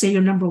 So let's say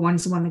your number 1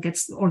 is the one that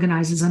gets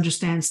organizes,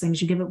 understands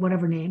things. You give it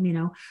whatever name,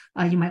 you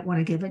might want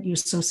to give it. You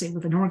associate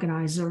with an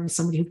organizer and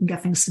somebody who can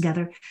get things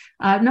together.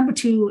 Number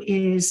 2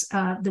 is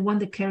the one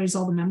that carries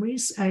all the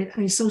memories. I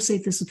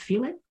associate this with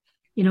feeling.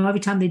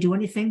 Every time they do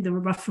anything, they're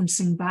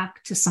referencing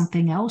back to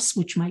something else,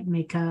 which might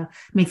make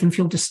them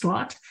feel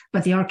distraught,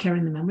 but they are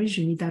carrying the memories.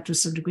 You need that to a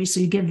certain degree. So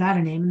you give that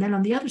a name. And then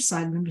on the other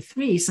side, number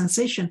 3,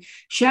 sensation,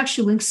 she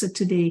actually links it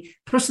to the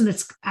person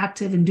that's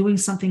active and doing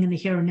something in the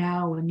here and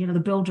now. And, the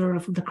builder,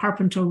 the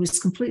carpenter, was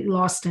completely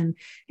lost in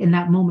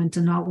that moment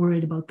and not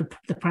worried about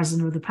the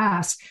present or the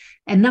past.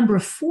 And number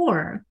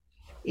 4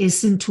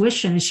 is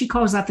intuition, and she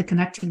calls that the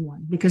connecting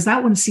one, because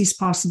that one sees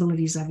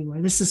possibilities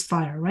everywhere. This is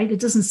fire, right? It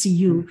doesn't see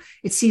you.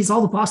 It sees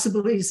all the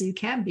possibilities that you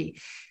can be.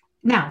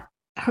 Now,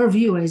 her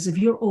view is, if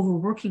you're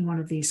overworking one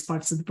of these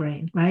parts of the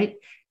brain, right,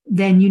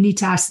 then you need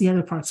to ask the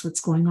other parts what's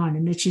going on.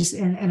 And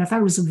I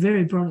thought it was a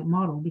very brilliant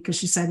model, because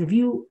she said, if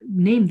you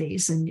name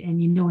these and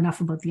you know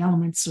enough about the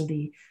elements or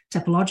the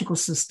typological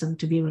system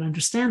to be able to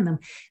understand them,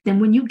 then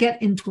when you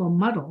get into a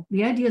muddle,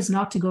 the idea is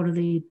not to go to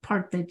the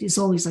part that is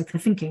always like the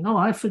thinking. Oh,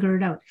 I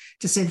figured it out.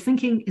 To say the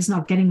thinking is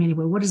not getting me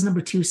anywhere. What does number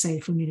 2 say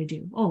for me to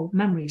do? Oh,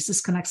 memories. This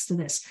connects to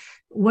this.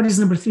 What does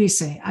number 3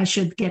 say? I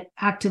should get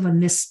active in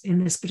this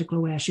particular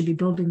way. I should be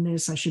building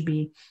this. I should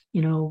be,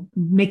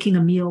 making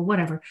a meal,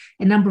 whatever.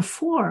 And number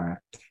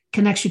 4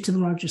 connects you to the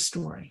larger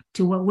story,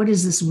 to what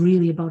is this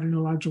really about in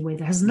a larger way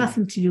that has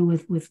nothing to do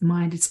with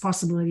mind, its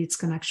possibility, its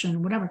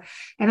connection, whatever.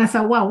 And I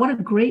thought, wow, what a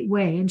great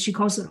way. And she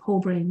calls it whole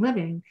brain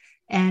living.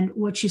 And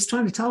what she's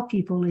trying to tell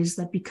people is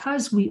that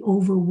because we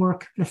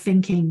overwork the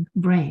thinking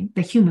brain,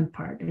 the human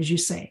part, as you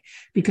say,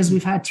 because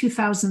we've had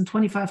 2,000,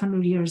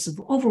 2,500 years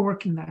of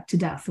overworking that to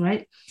death,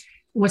 right?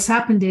 what's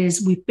happened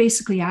is we've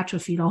basically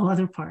atrophied all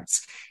other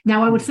parts.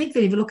 Now, I would think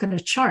that if you look at a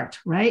chart,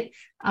 right,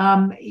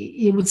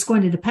 it's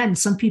going to depend.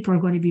 Some people are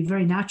going to be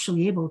very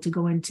naturally able to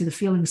go into the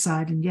feeling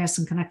side and yes,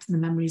 and connect to the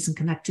memories and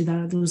connect to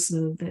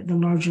the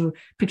larger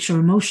picture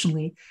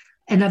emotionally,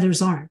 and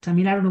others aren't. I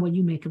mean, I don't know what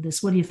you make of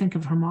this. What do you think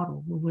of her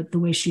model, with the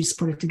way she's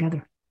put it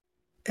together?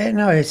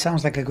 No, it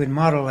sounds like a good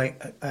model.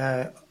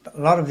 A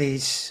lot of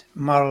these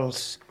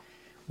models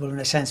will, in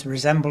a sense,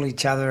 resemble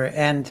each other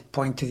and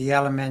point to the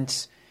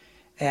elements.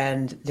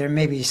 And there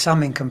may be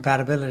some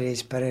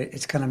incompatibilities, but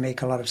it's going to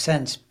make a lot of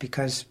sense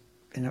because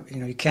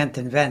you can't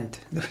invent,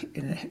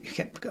 you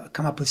can't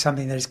come up with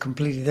something that is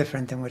completely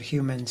different than what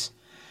humans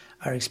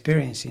are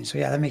experiencing. So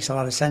yeah, that makes a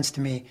lot of sense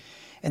to me.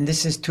 And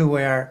this is too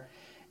where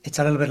it's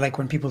a little bit like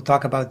when people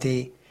talk about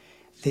the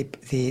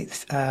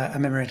I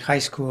remember in high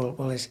school,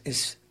 well,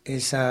 is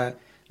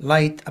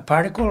light a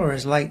particle or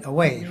is light a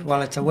wave?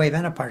 Well, it's a wave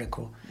and a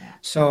particle. Yeah.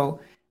 So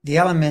the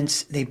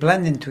elements, they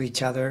blend into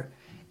each other.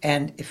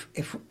 And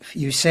if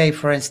you say,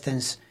 for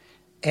instance,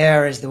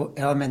 air is the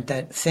element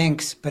that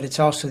thinks, but it's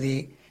also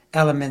the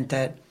element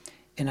that,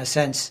 in a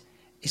sense,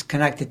 is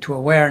connected to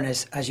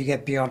awareness as you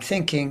get beyond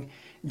thinking,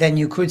 then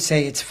you could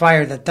say it's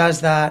fire that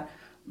does that.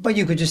 But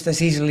you could just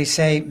as easily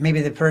say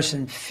maybe the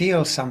person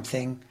feels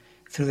something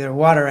through their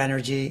water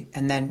energy,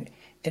 and then,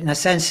 in a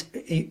sense,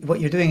 what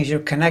you're doing is you're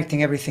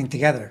connecting everything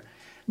together.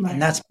 Right.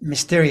 And that's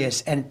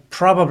mysterious, and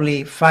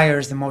probably fire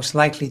is the most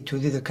likely to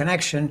do the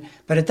connection,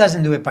 but it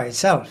doesn't do it by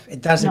itself.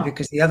 It does it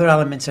because the other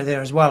elements are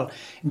there as well.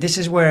 And this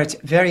is where it's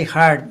very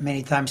hard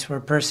many times for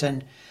a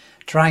person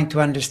trying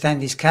to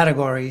understand these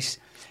categories,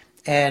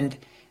 and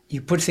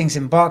you put things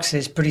in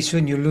boxes, pretty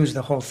soon you lose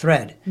the whole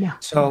thread. Yeah.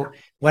 So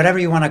whatever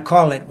you want to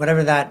call it,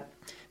 whatever that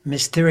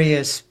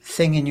mysterious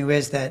thing in you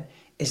is that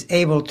is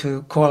able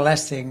to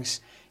coalesce things,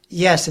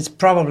 yes, it's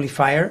probably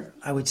fire,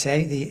 I would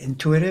say, the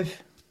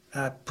intuitive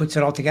puts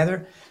it all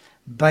together.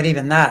 But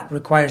even that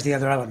requires the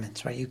other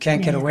elements, right? You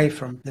can't get away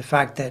from the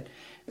fact that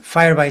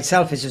fire by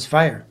itself is just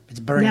fire. It's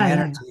burning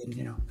energy.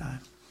 And,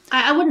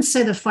 I wouldn't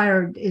say that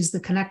fire is the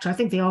connector. I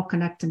think they all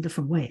connect in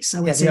different ways. I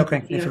would say they all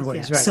connect in different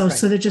ways. Right, so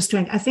they're just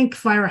doing, I think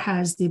fire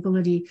has the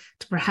ability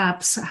to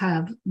perhaps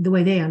have, the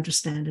way they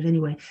understand it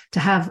anyway, to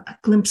have a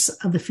glimpse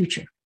of the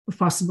future, of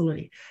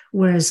possibility.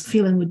 Whereas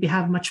feeling would be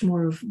much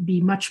more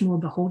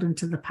beholden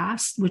to the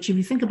past, which if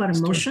you think about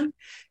emotion,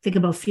 think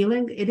about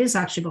feeling, it is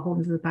actually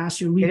beholden to the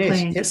past. You're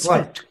replaying the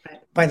script.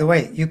 By the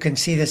way, you can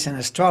see this in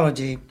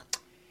astrology.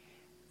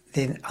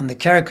 On the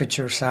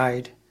caricature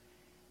side,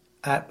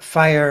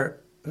 fire,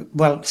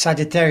 well,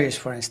 Sagittarius,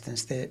 for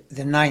instance,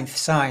 the ninth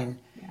sign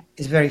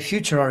is very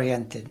future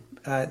oriented.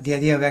 The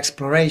idea of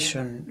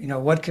exploration,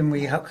 what can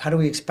we, how do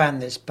we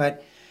expand this?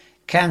 But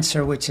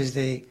Cancer, which is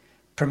the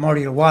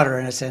primordial water,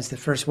 in a sense, the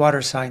first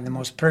water sign, the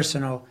most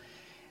personal,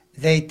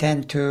 they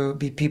tend to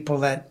be people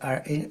that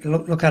are,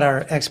 look at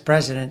our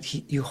ex-president,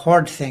 you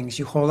hoard things,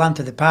 you hold on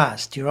to the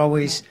past. You're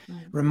always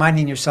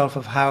reminding yourself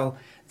of how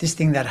this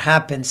thing that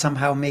happened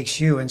somehow makes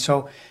you. And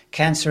so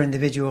Cancer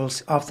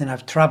individuals often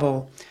have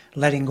trouble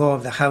letting go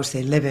of the house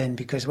they live in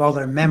because of all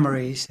their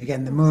memories,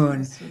 again, the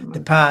moon, the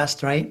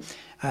past, right?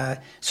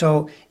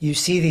 So you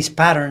see these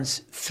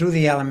patterns through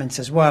the elements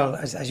as well,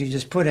 as you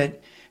just put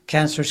it.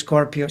 Cancer,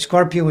 Scorpio.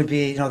 Scorpio would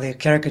be, the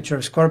caricature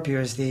of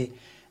Scorpio is the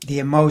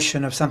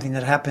emotion of something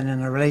that happened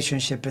in a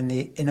relationship and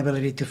the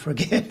inability to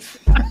forgive.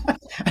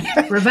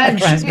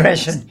 Revenge.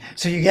 Transgression.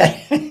 So you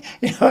get,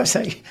 it's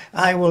like,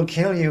 I will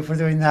kill you for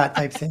doing that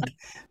type thing.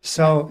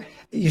 So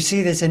you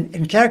see this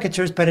in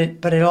caricatures, but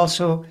it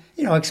also,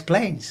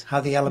 explains how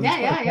the elements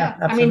work. Yeah.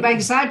 I mean, by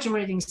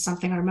exaggerating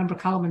something, I remember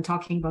Kalman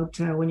talking about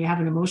when you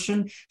have an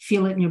emotion,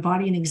 feel it in your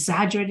body and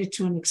exaggerate it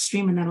to an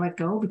extreme and then let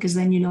go, because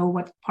then you know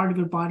what part of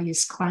your body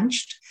is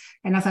clenched.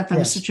 And I thought that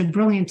was such a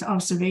brilliant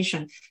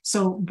observation.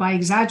 So by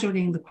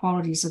exaggerating the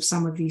qualities of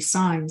some of these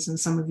signs and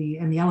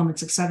the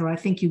elements, etc., I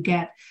think you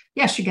get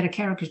a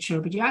caricature,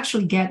 but you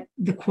actually get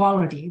the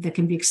quality that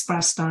can be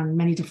expressed on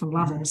many different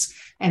levels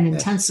and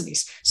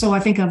intensities. So I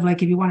think of,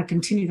 like, if you want to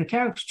continue the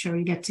caricature,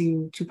 you get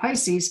to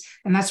Pisces,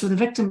 and that's where the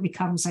victim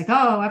becomes like,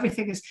 oh,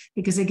 everything is,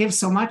 because they give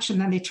so much,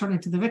 and then they turn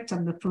into the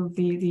victim,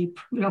 the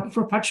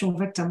perpetual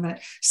victim,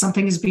 that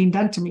something is being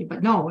done to me.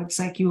 But no, it's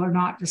like you are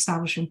not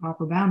establishing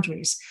proper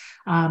boundaries.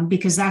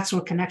 Because that's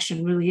what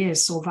connection really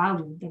is, so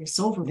valued, that it's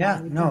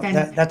overvalued. Yeah,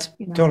 no, that's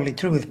totally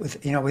true.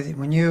 With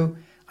when you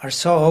are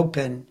so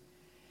open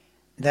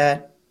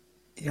that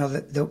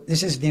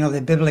this is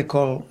the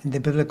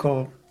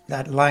biblical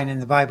that line in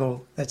the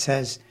Bible that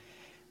says,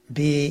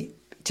 "Be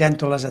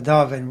gentle as a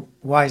dove and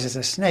wise as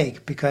a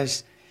snake,"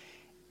 because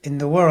in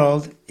the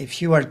world,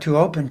 if you are too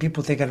open,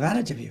 people take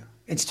advantage of you.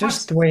 It's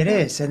just the way it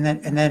is, and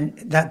then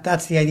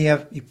that's the idea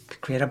of you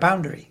create a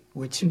boundary.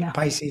 Which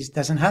Pisces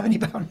doesn't have any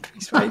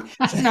boundaries, right?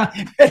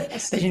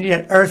 So you need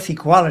an earthy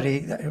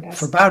quality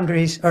for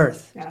boundaries.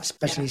 Earth,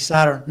 especially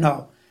Saturn.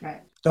 No,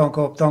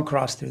 don't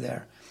cross through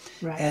there.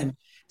 Right. And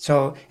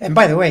so, and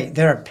by the way,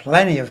 there are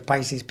plenty of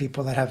Pisces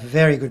people that have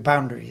very good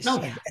boundaries,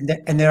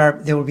 and there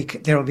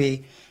will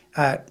be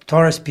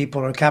Taurus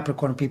people or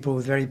Capricorn people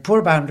with very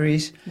poor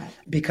boundaries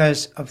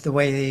because of the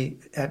way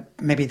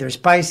maybe there's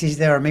Pisces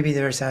there, or maybe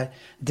there's a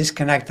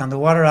disconnect on the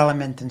water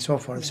element and so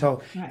forth.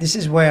 So this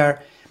is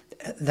where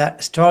that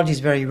astrology is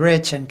very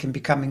rich and can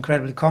become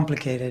incredibly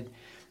complicated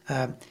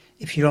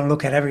if you don't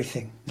look at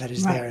everything that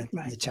is there in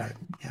the chart.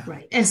 Yeah.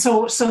 Right. And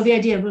so the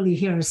idea really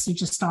here is to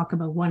just talk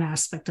about one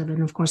aspect of it.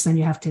 And of course, then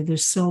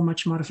there's so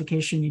much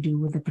modification you do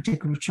with a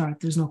particular chart.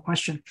 There's no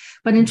question.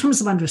 But in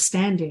terms of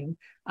understanding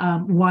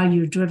why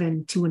you're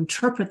driven to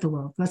interpret the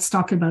world, let's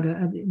talk about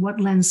what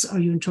lens are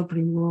you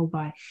interpreting the world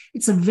by?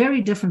 It's a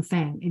very different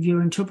thing if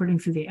you're interpreting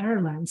through the air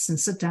lens and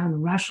sit down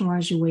and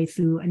rationalize your way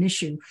through an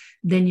issue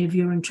than if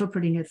you're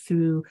interpreting it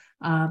through,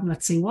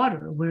 let's say,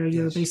 water, where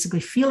you're basically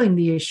feeling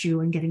the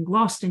issue and getting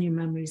lost in your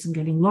memories and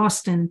getting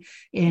lost and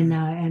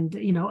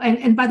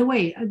by the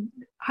way,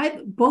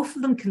 both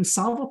of them can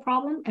solve a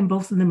problem, and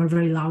both of them are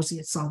very lousy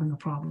at solving a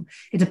problem.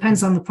 It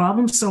depends on the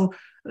problem. So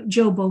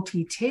Joe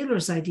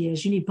Bolte-Taylor's idea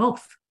is you need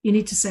both. You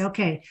need to say,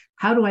 okay,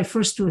 how do I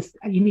first do it?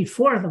 You need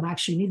four of them,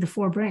 actually. You need the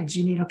four brains.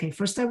 You need, okay,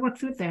 first I work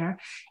through it there.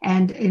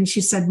 And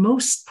she said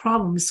most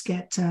problems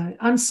get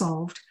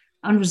unresolved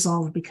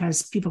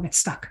because people get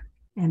stuck.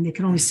 And they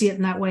can only see it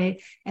in that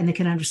way, and they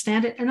can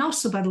understand it. And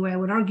also, by the way, I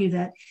would argue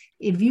that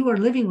if you are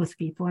living with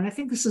people, and I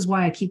think this is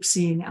why I keep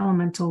seeing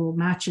elemental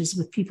matches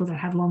with people that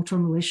have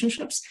long-term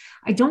relationships,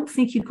 I don't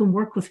think you can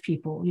work with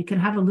people. You can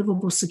have a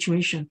livable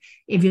situation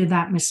if you're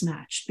that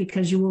mismatched,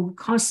 because you will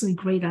constantly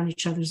grate on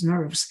each other's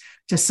nerves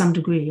to some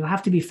degree. You'll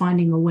have to be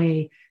finding a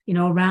way,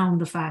 around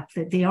the fact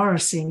that they are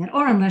seeing it,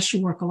 or unless you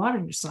work a lot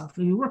on yourself.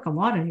 If you work a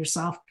lot on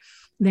yourself,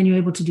 then you're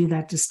able to do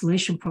that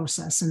distillation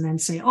process and then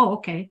say, oh,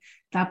 okay,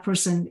 that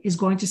person is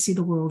going to see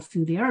the world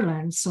through the air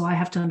lens, so I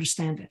have to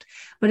understand it.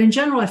 But in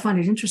general, I find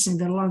it interesting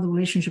that a lot of the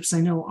relationships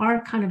I know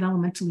are kind of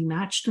elementally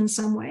matched in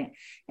some way.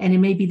 And it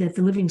may be that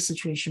the living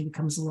situation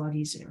becomes a lot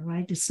easier,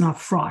 right? It's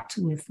not fraught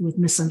with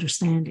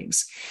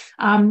misunderstandings.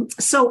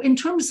 So in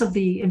terms of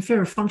the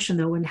inferior function,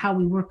 though, and how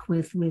we work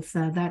with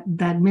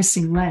that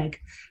missing leg,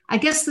 I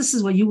guess this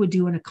is what you would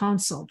do in a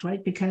consult,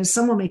 right? Because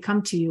someone may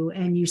come to you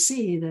and you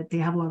see that they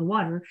have a lot of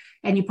water,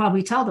 and you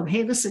probably tell them,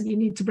 hey, listen, you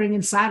need to bring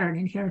in Saturn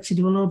in here to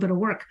do a little bit of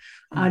work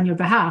on your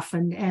behalf.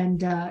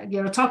 And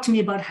talk to me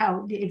about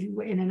how, if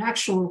in an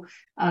actual,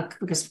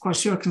 because of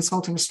course you're a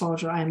consulting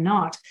astrologer, I am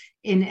not,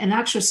 in an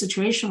actual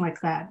situation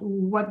like that,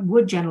 what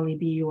would generally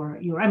be your,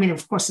 I mean,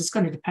 of course, it's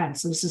going to depend.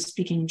 So this is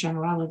speaking in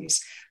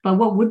generalities, but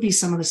what would be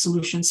some of the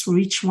solutions for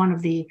each one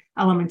of the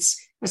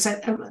elements?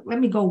 Let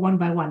me go one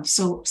by one.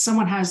 So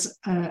someone has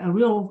a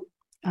real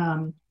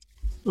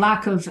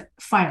lack of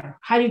fire.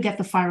 How do you get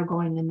the fire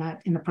going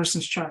in the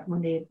person's chart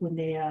when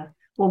they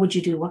what would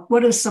you do?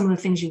 What are some of the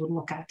things you would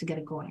look at to get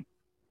it going?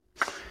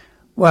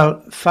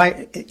 Well,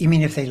 fire. You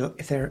mean if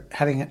they're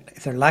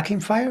lacking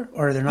fire,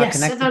 or they're not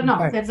connected?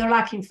 Yes, if they're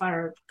lacking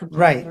fire.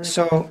 Right.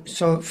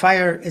 So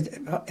fire,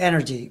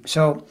 energy.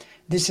 So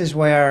this is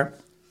where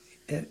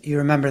you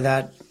remember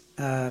that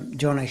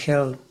Jonah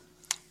Hill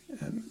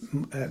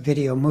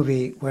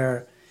movie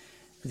where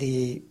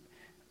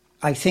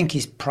I think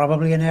he's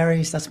probably an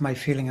Aries. That's my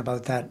feeling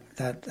about that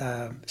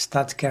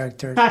Stutz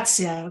character. That's,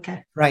 yeah,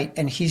 okay. Right,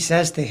 and he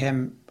says to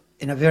him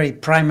in a very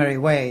primary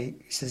way,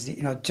 he says,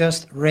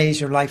 just raise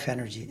your life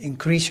energy,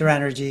 increase your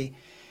energy.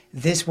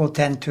 This will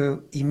tend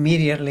to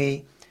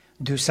immediately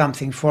do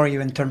something for you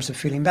in terms of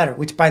feeling better,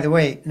 which, by the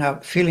way, now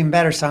feeling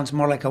better sounds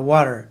more like a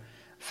water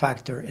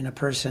factor in a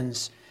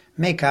person's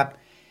makeup,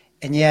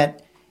 and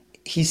yet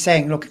he's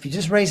saying, look, if you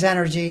just raise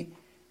energy,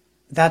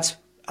 that's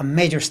a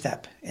major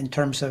step in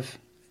terms of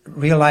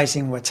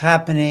realizing what's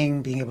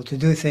happening, being able to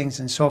do things,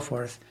 and so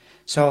forth.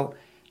 So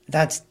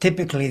that's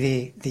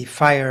typically the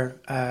fire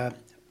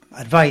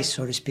advice,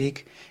 so to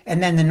speak.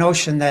 And then the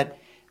notion that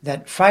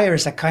fire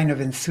is a kind of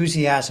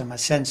enthusiasm, a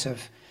sense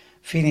of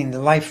feeling the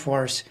life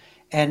force.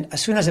 And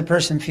as soon as a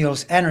person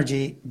feels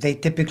energy, they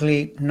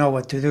typically know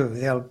what to do.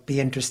 They'll be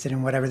interested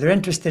in whatever they're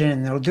interested in,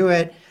 and they'll do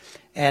it.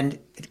 And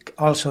it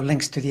also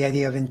links to the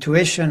idea of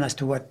intuition as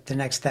to what the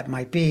next step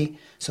might be.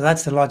 So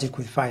that's the logic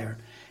with fire.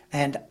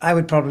 And I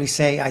would probably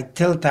say I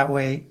tilt that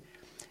way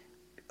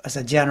as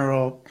a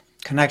general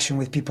connection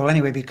with people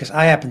anyway, because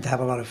I happen to have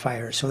a lot of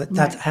fire. So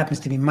that happens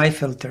to be my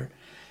filter.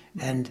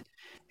 And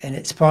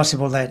it's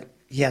possible that,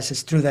 yes,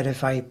 it's true that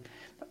if I'm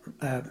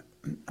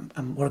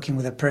working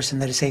with a person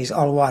that is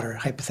all water,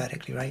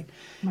 hypothetically, right?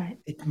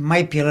 It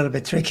might be a little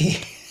bit tricky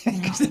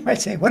because they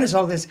might say, what is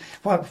all this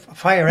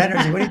fire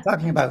energy? What are you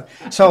talking about?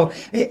 So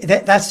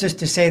that's just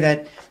to say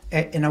that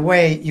in a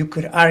way you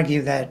could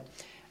argue that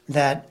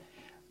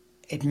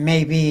it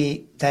may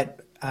be that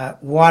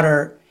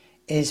water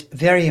is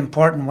very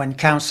important when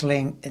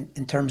counseling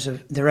in terms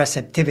of the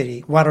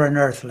receptivity. Water and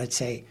earth, let's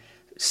say,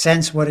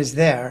 sense what is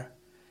there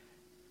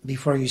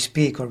before you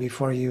speak or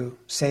before you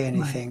say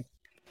anything.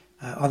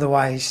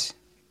 Otherwise,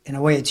 in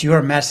a way, it's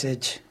your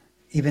message,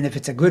 even if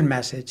it's a good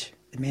message,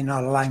 it may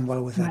not align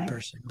well with that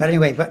person. But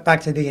anyway,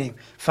 back to the beginning.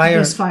 Fire.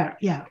 Yes, fire.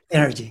 Yeah.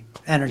 Energy.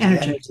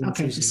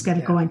 Okay, just get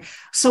it going.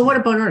 So what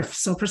about Earth?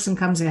 So a person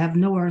comes, they have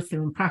no Earth,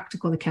 they're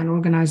impractical, they can't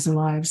organize their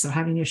lives, they're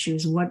having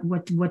issues. How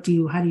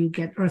do you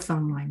get Earth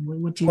online?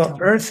 What do you tell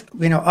them? Earth,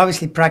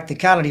 obviously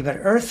practicality, but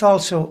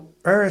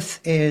Earth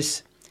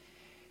is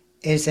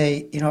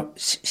a,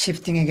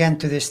 shifting again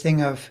to this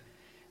thing of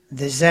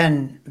the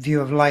Zen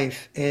view of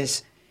life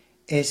is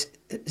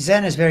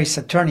Zen is very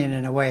Saturnian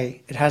in a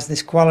way. It has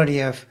this quality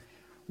of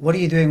what are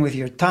you doing with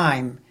your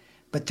time?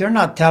 But they're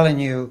not telling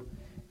you,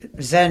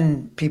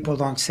 Zen people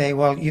don't say,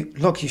 well, you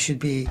should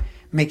be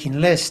making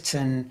lists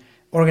and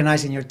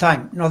organizing your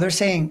time. No, they're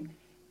saying,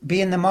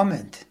 be in the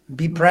moment,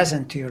 be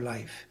present to your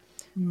life.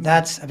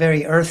 That's a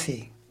very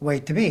earthy way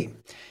to be.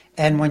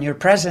 And when you're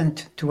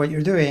present to what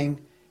you're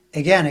doing,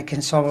 again, it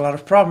can solve a lot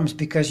of problems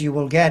because you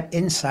will get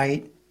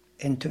insight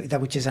into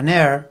that, which is an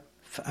air,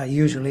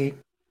 usually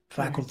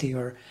faculty,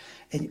 or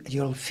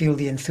you'll feel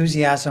the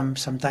enthusiasm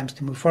sometimes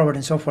to move forward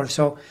and so forth.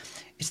 So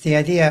it's the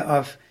idea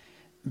of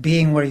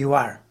being where you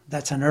are.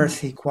 That's an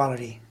earthy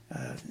quality.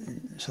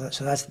 So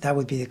that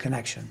would be the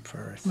connection for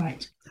Earth.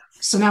 Right.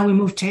 So now we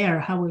move to air.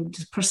 How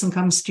the person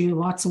comes to you,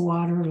 lots of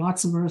water,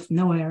 lots of earth,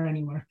 no air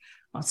anywhere.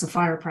 Lots of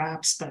fire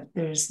perhaps, but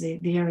there's the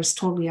air is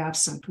totally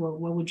absent. What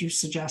would you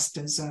suggest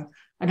as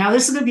now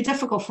this is going to be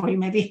difficult for you,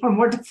 maybe, or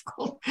more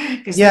difficult.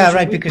 Yeah,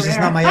 right, because it's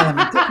not my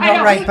element.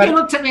 No, right, but you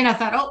looked at me and I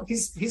thought, oh,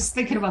 he's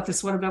thinking about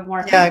this one a bit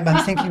more. Yeah,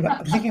 I'm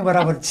thinking what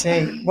I would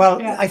say.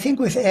 Well, yeah. I think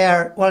with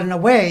air, well, in a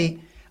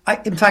way,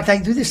 in fact, I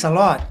do this a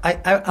lot.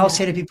 I'll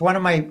say to people, one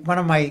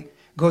of my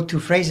go-to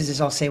phrases is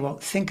I'll say, well,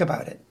 think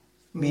about it,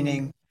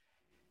 meaning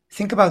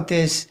think about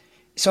this.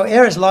 So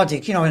air is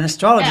logic. In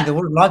astrology, the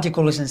word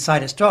logical is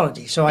inside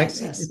astrology. So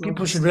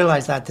people should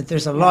realize that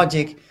there's a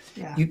logic.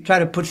 Yeah. You try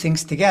to put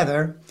things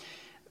together.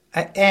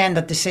 And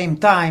at the same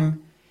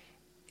time,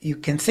 you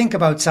can think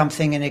about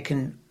something and it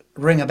can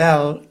ring a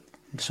bell,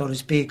 so to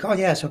speak. Oh,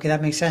 yes, okay,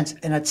 that makes sense.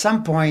 And at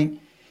some point,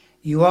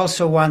 you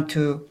also want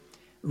to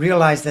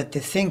realize that the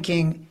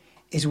thinking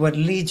is what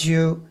leads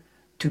you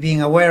to being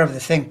aware of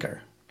the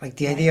thinker. Like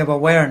the idea of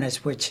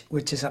awareness, which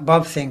is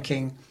above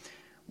thinking,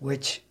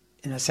 which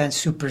in a sense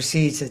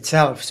supersedes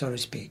itself, so to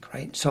speak,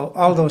 right? So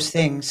all those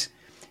things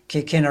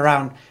kick in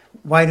around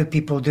why do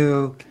people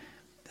do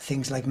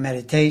things like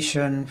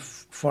meditation,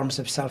 forms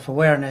of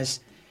self-awareness.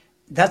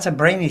 That's a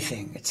brainy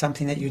thing. It's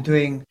something that you're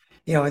doing.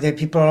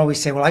 People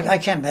always say, well, I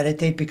can't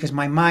meditate because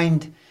my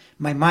mind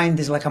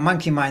is like a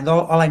monkey mind.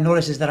 All I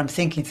notice is that I'm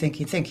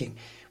thinking.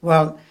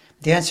 Well,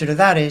 the answer to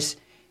that is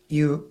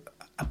you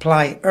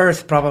apply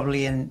Earth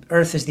probably, and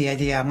Earth is the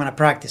idea, I'm going to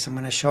practice, I'm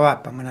going to show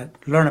up, I'm going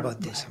to learn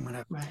about this, I'm going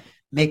to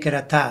make it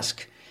a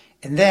task.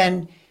 And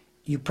then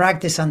you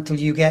practice until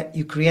you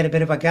create a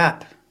bit of a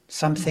gap.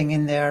 Something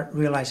in there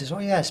realizes, oh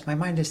yes, my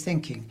mind is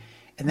thinking.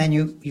 And then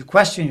you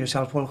question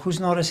yourself, well,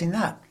 who's noticing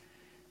that?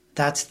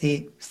 That's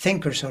the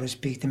thinker, so to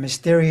speak, the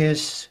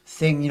mysterious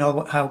thing.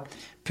 How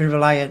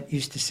Pirvalaya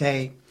used to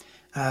say,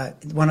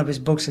 one of his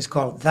books is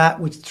called That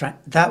Which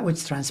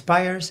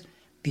Transpires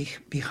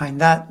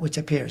Behind That Which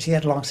Appears. He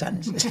had long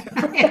sentences.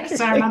 Yes,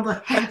 I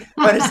remember.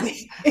 But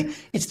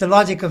it's the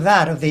logic of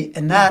that,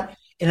 and that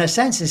in a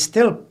sense is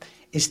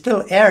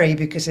still airy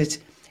because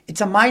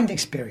it's a mind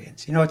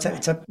experience.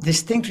 It's a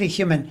distinctly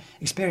human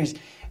experience.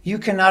 You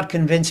cannot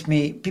convince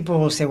me. People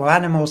will say, well,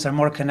 animals are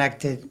more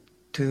connected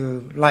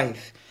to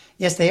life.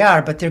 Yes, they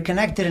are, but they're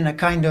connected in a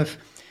kind of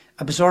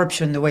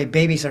absorption, the way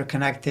babies are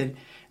connected.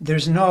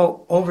 There's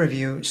no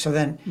overview. So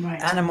then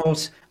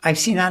I've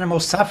seen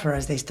animals suffer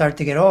as they start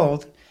to get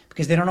old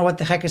because they don't know what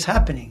the heck is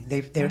happening.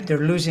 They're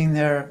losing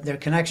their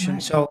connection.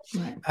 Right. So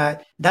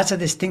that's a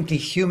distinctly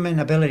human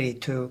ability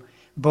to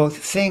both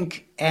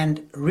think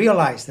and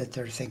realize that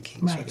they're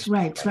thinking.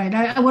 Right.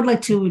 I would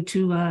like to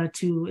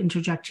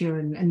interject here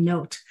and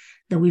note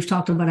that we've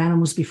talked about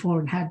animals before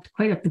and had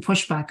quite a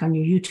pushback on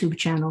your YouTube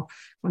channel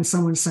when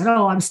someone said,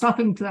 "Oh, I'm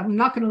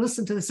not going to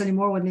listen to this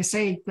anymore." When they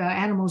say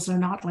animals are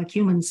not like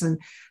humans, and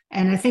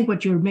I think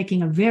what you're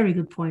making a very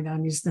good point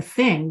on is the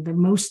thing that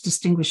most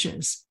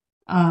distinguishes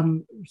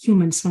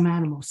humans from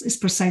animals is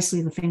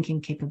precisely the thinking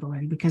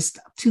capability, because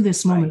to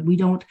this moment we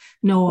don't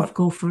know of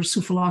gophers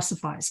who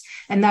philosophize,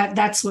 and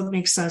that's what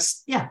makes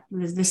us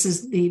this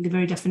is the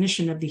very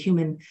definition of the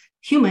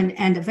human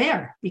and of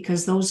air,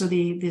 because those are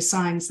the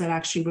signs that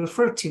actually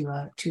refer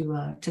to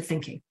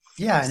thinking.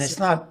 And it's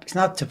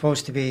not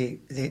supposed to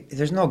be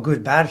there's no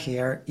good bad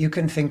here. You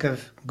can think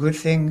of good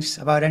things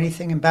about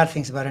anything and bad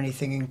things about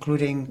anything,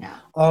 including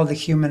all the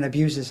human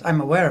abuses. I'm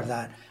aware of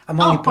that. I'm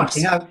only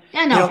pointing out.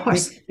 Of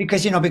course.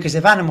 Because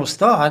if animals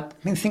thought,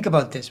 think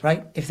about this,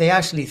 right? If they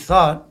actually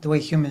thought the way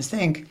humans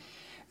think,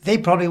 they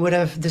probably would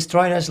have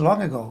destroyed us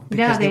long ago. They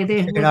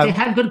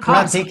had good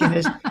cause.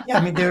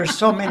 There are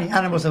so many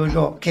animals that would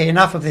go, okay,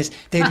 enough of this.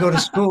 They'd go to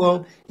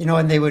school,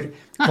 and they would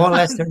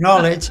coalesce their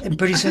knowledge, and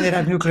pretty soon they'd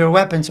have nuclear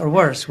weapons or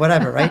worse,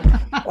 whatever, right?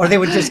 Or they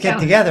would just get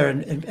together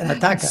and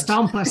attack us.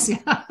 Stomp us,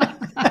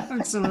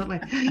 Absolutely.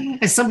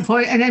 At some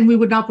point, and then we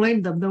would not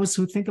blame them, those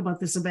who think about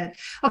this a bit.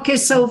 Okay,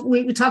 so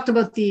we talked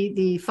about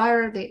the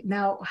fire.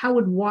 Now, how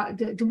would water?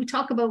 Did we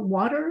talk about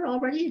water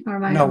already? Or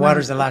no,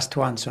 water's the last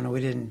one, so no,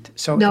 we didn't.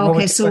 So no,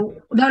 okay,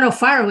 no,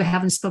 fire we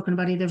haven't spoken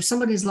about either. If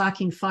somebody's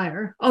lacking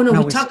fire,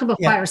 we talked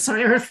about fire.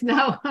 Sorry, Earth.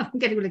 Now I'm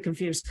getting really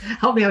confused.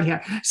 Help me out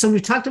here. So we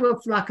talked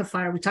about lack of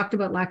fire. We talked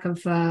about lack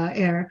of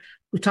air.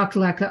 We talked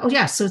like,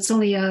 so it's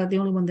only the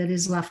only one that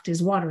is left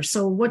is water.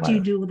 So what do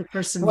you do with a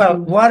person? Well,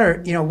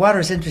 water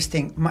is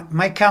interesting.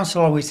 My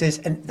counsel always is,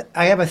 and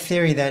I have a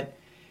theory that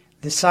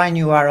the sign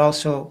you are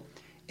also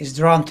is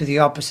drawn to the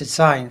opposite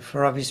sign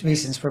for obvious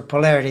reasons, for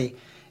polarity.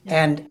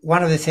 Yeah. And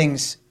one of the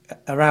things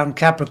around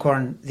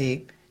Capricorn,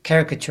 the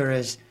caricature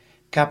is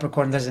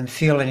Capricorn doesn't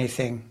feel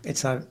anything.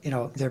 It's there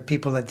are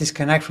people that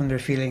disconnect from their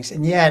feelings.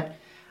 And yet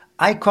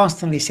I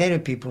constantly say to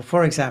people,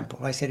 for example,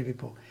 if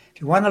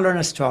you want to learn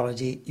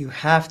astrology, you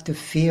have to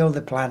feel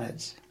the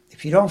planets.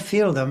 If you don't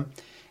feel them,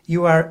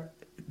 you are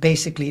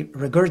basically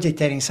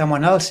regurgitating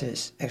someone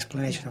else's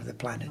explanation of the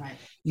planet. Right.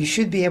 You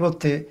should be able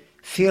to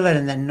feel it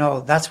and then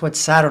know that's what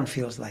Saturn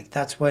feels like.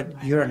 That's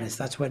what Uranus,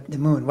 that's what the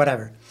moon,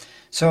 whatever.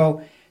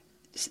 So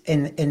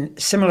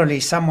similarly,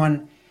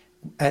 someone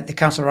at the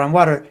Council around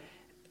Water,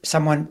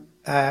 someone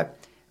might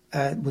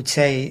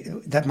say,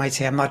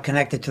 I'm not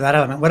connected to that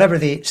element. Whatever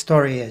the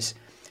story is,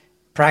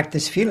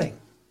 practice feeling.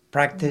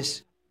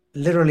 Practice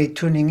literally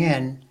tuning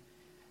in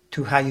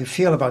to how you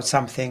feel about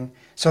something.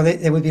 So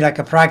there would be like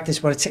a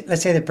practice where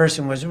let's say the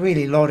person was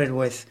really loaded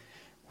with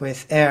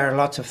air,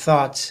 lots of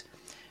thoughts.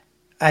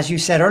 As you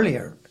said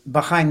earlier,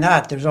 behind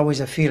that, there's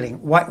always a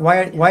feeling.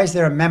 Why is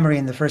there a memory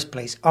in the first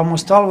place?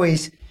 Almost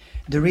always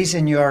the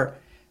reason your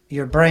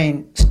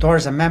brain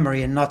stores a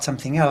memory and not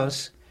something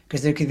else,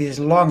 because there could be this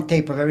long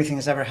tape of everything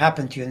that's ever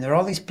happened to you, and there are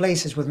all these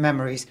places with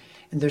memories,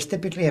 and there's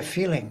typically a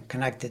feeling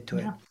connected to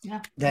it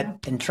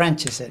that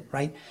entrenches it,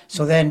 right?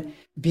 So then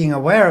being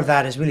aware of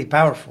that is really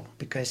powerful,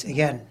 because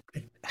again,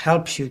 it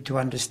helps you to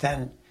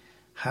understand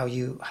how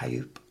you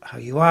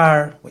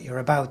are, what you're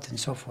about, and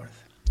so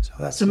forth. So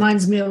that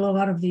reminds me a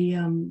lot of the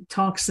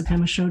talks that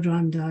Pema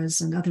Chodron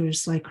does and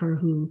others like her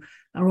who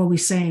are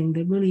always saying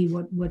that really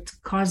what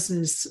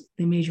causes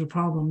the major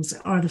problems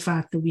are the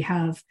fact that we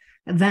have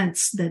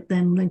events that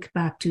then link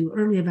back to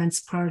early events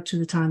prior to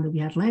the time that we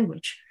had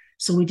language.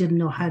 So we didn't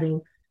know how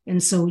to,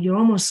 and so you're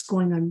almost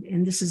going on,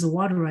 and this is a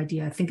water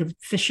idea. I think of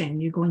fishing.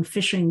 You're going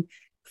fishing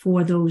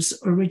for those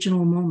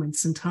original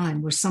moments in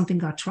time where something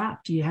got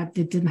trapped. You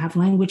didn't have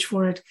language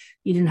for it.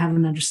 You didn't have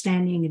an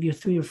understanding. If you're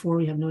 3 or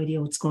 4, you have no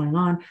idea what's going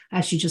on. I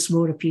actually just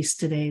wrote a piece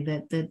today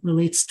that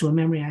relates to a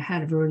memory I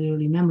had, a very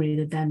early memory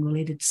that then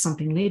related to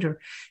something later.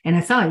 And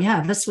I thought,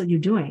 that's what you're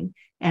doing.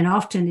 And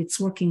often it's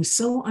working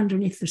so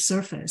underneath the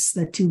surface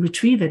that to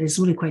retrieve it is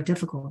really quite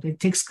difficult. It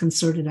takes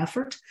concerted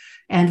effort.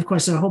 And of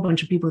course, there are a whole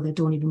bunch of people that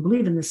don't even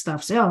believe in this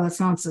stuff, say, that's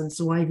nonsense,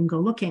 so why even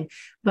go looking?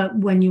 But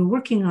when you're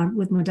working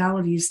with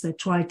modalities that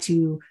try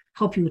to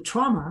help you with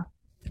trauma,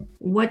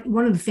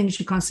 one of the things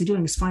you're constantly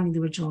doing is finding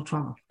the original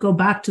trauma. Go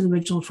back to the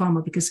original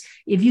trauma, because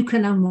if you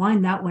can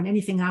unwind that one,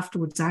 anything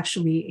afterwards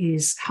actually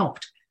is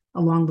helped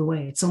along the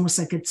way. It's almost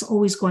like it's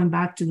always going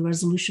back to the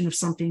resolution of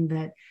something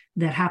that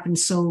happened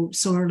so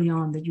early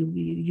on that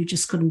you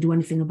just couldn't do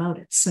anything about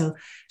it. So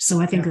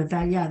I think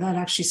that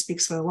actually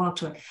speaks very well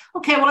to it.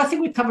 Okay, well, I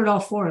think we've covered all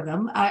 4 of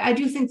them. I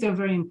do think they're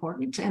very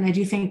important, and I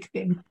do think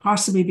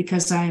possibly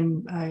because I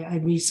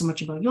read so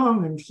much about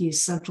Jung and he's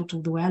central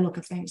to the way I look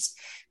at things,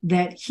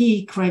 that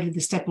he created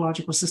this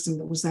typological system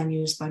that was then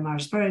used by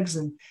Myers-Briggs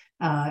and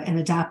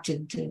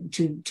adapted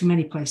to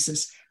many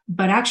places.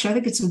 But actually, I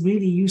think it's a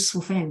really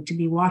useful thing to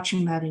be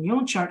watching that in your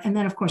own chart. And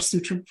then, of course,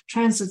 through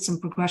transits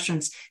and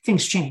progressions,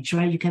 things change,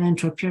 right? You can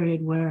enter a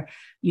period where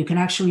you can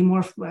actually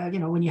morph,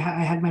 when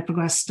I had my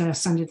progressed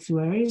ascendant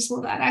through Aries,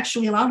 well, that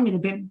actually allowed me to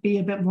be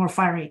a bit more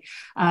fiery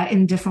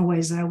in different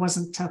ways that I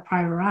wasn't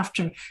prior or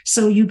after.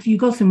 So you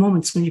go through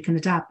moments when you can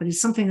adapt, but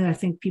it's something that I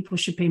think people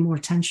should pay more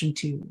attention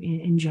to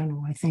in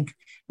general, I think,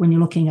 when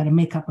you're looking at a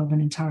makeup of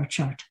an entire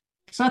chart.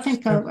 So I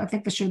think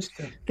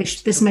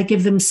this might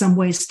give them some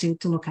ways to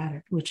look at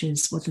it, which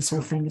is what this whole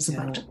thing is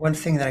about. One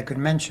thing that I could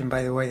mention,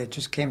 by the way, that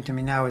just came to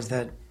me now is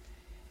that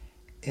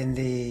in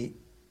the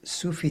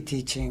Sufi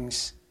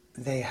teachings,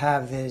 they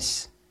have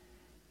this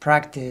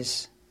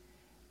practice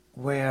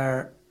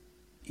where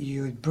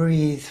you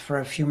breathe for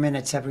a few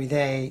minutes every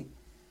day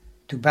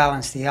to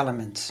balance the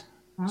elements.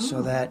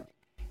 So that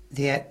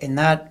in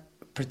that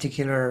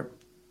particular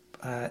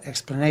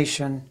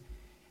explanation,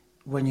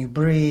 when you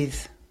breathe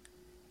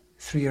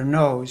through your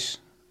nose,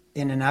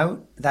 in and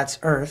out, that's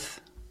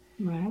earth.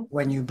 Right.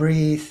 When you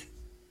breathe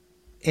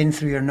in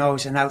through your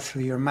nose and out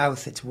through your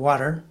mouth, it's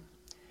water.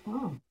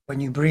 Oh.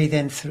 When you breathe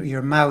in through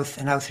your mouth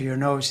and out through your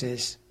nose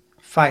is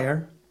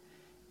fire.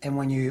 And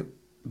when you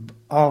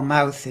all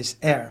mouth is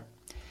air.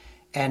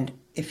 And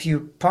if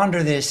you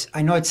ponder this,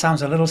 I know it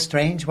sounds a little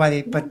strange, but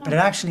it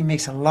actually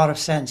makes a lot of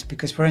sense,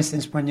 because, for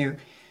instance, when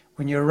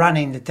you're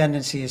running, the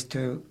tendency is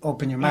to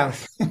open your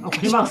mouth.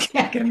 Open your mouth,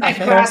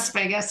 grasp,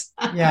 I guess.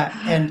 Yeah,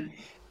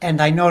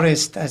 and I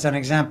noticed, as an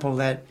example,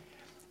 that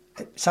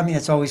something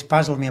that's always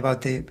puzzled me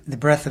about the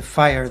breath of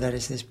fire, that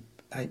is this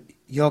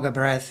yoga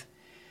breath,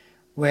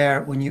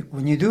 where when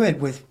you do it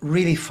with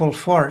really full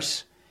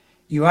force,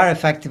 you are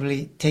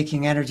effectively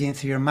taking energy in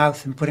through your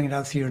mouth and putting it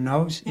out through your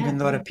nose, even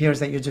though it appears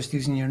that you're just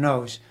using your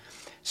nose.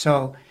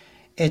 So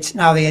it's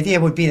now the idea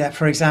would be that,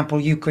 for example,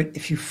 you could,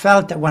 if you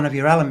felt that one of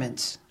your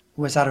elements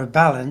was out of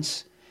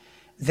balance,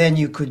 then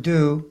you could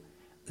do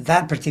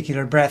that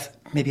particular breath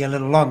maybe a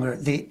little longer.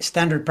 The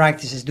standard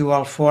practice is do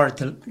all four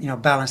to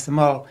balance them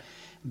all,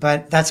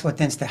 but that's what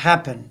tends to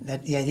happen.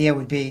 That the idea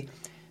would be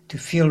to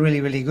feel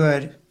really, really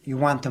good. You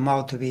want them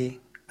all to be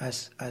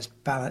as as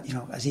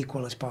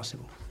equal as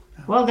possible.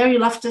 Well, there you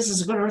left us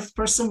as a good earth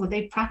person with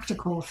a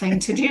practical thing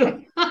to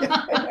do,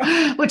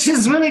 which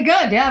is really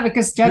good. Yeah,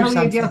 because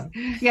generally,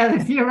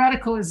 the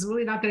theoretical is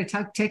really not going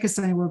to take us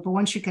anywhere. But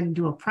once you can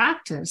do a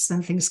practice,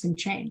 then things can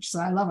change. So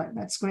I love it.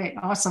 That's great.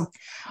 Awesome.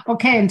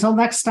 Okay. Until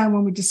next time,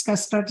 when we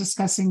start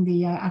discussing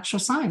the actual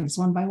signs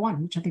one by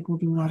one, which I think will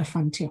be a lot of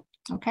fun too.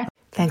 Okay.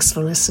 Thanks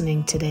for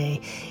listening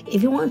today.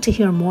 If you want to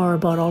hear more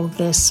about all of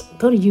this,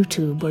 go to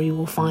YouTube, where you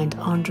will find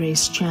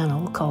Andre's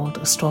channel called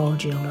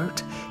Astrology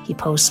Alert. He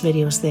posts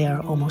videos there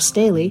almost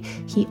daily.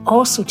 He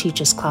also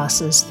teaches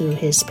classes through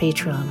his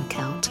Patreon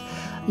account.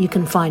 You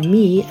can find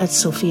me at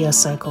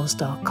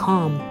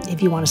sophiacycles.com.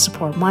 If you want to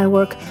support my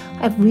work,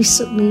 I've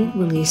recently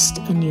released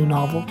a new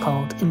novel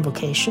called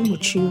Invocation,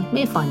 which you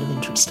may find of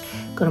interest.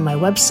 Go to my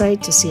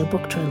website to see a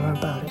book trailer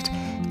about it.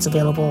 It's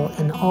available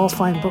in all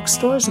fine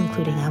bookstores,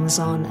 including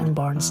Amazon and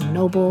Barnes &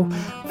 Noble.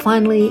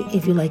 Finally,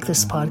 if you like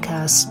this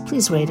podcast,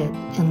 please rate it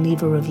and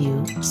leave a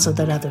review so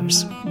that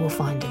others will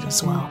find it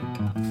as well.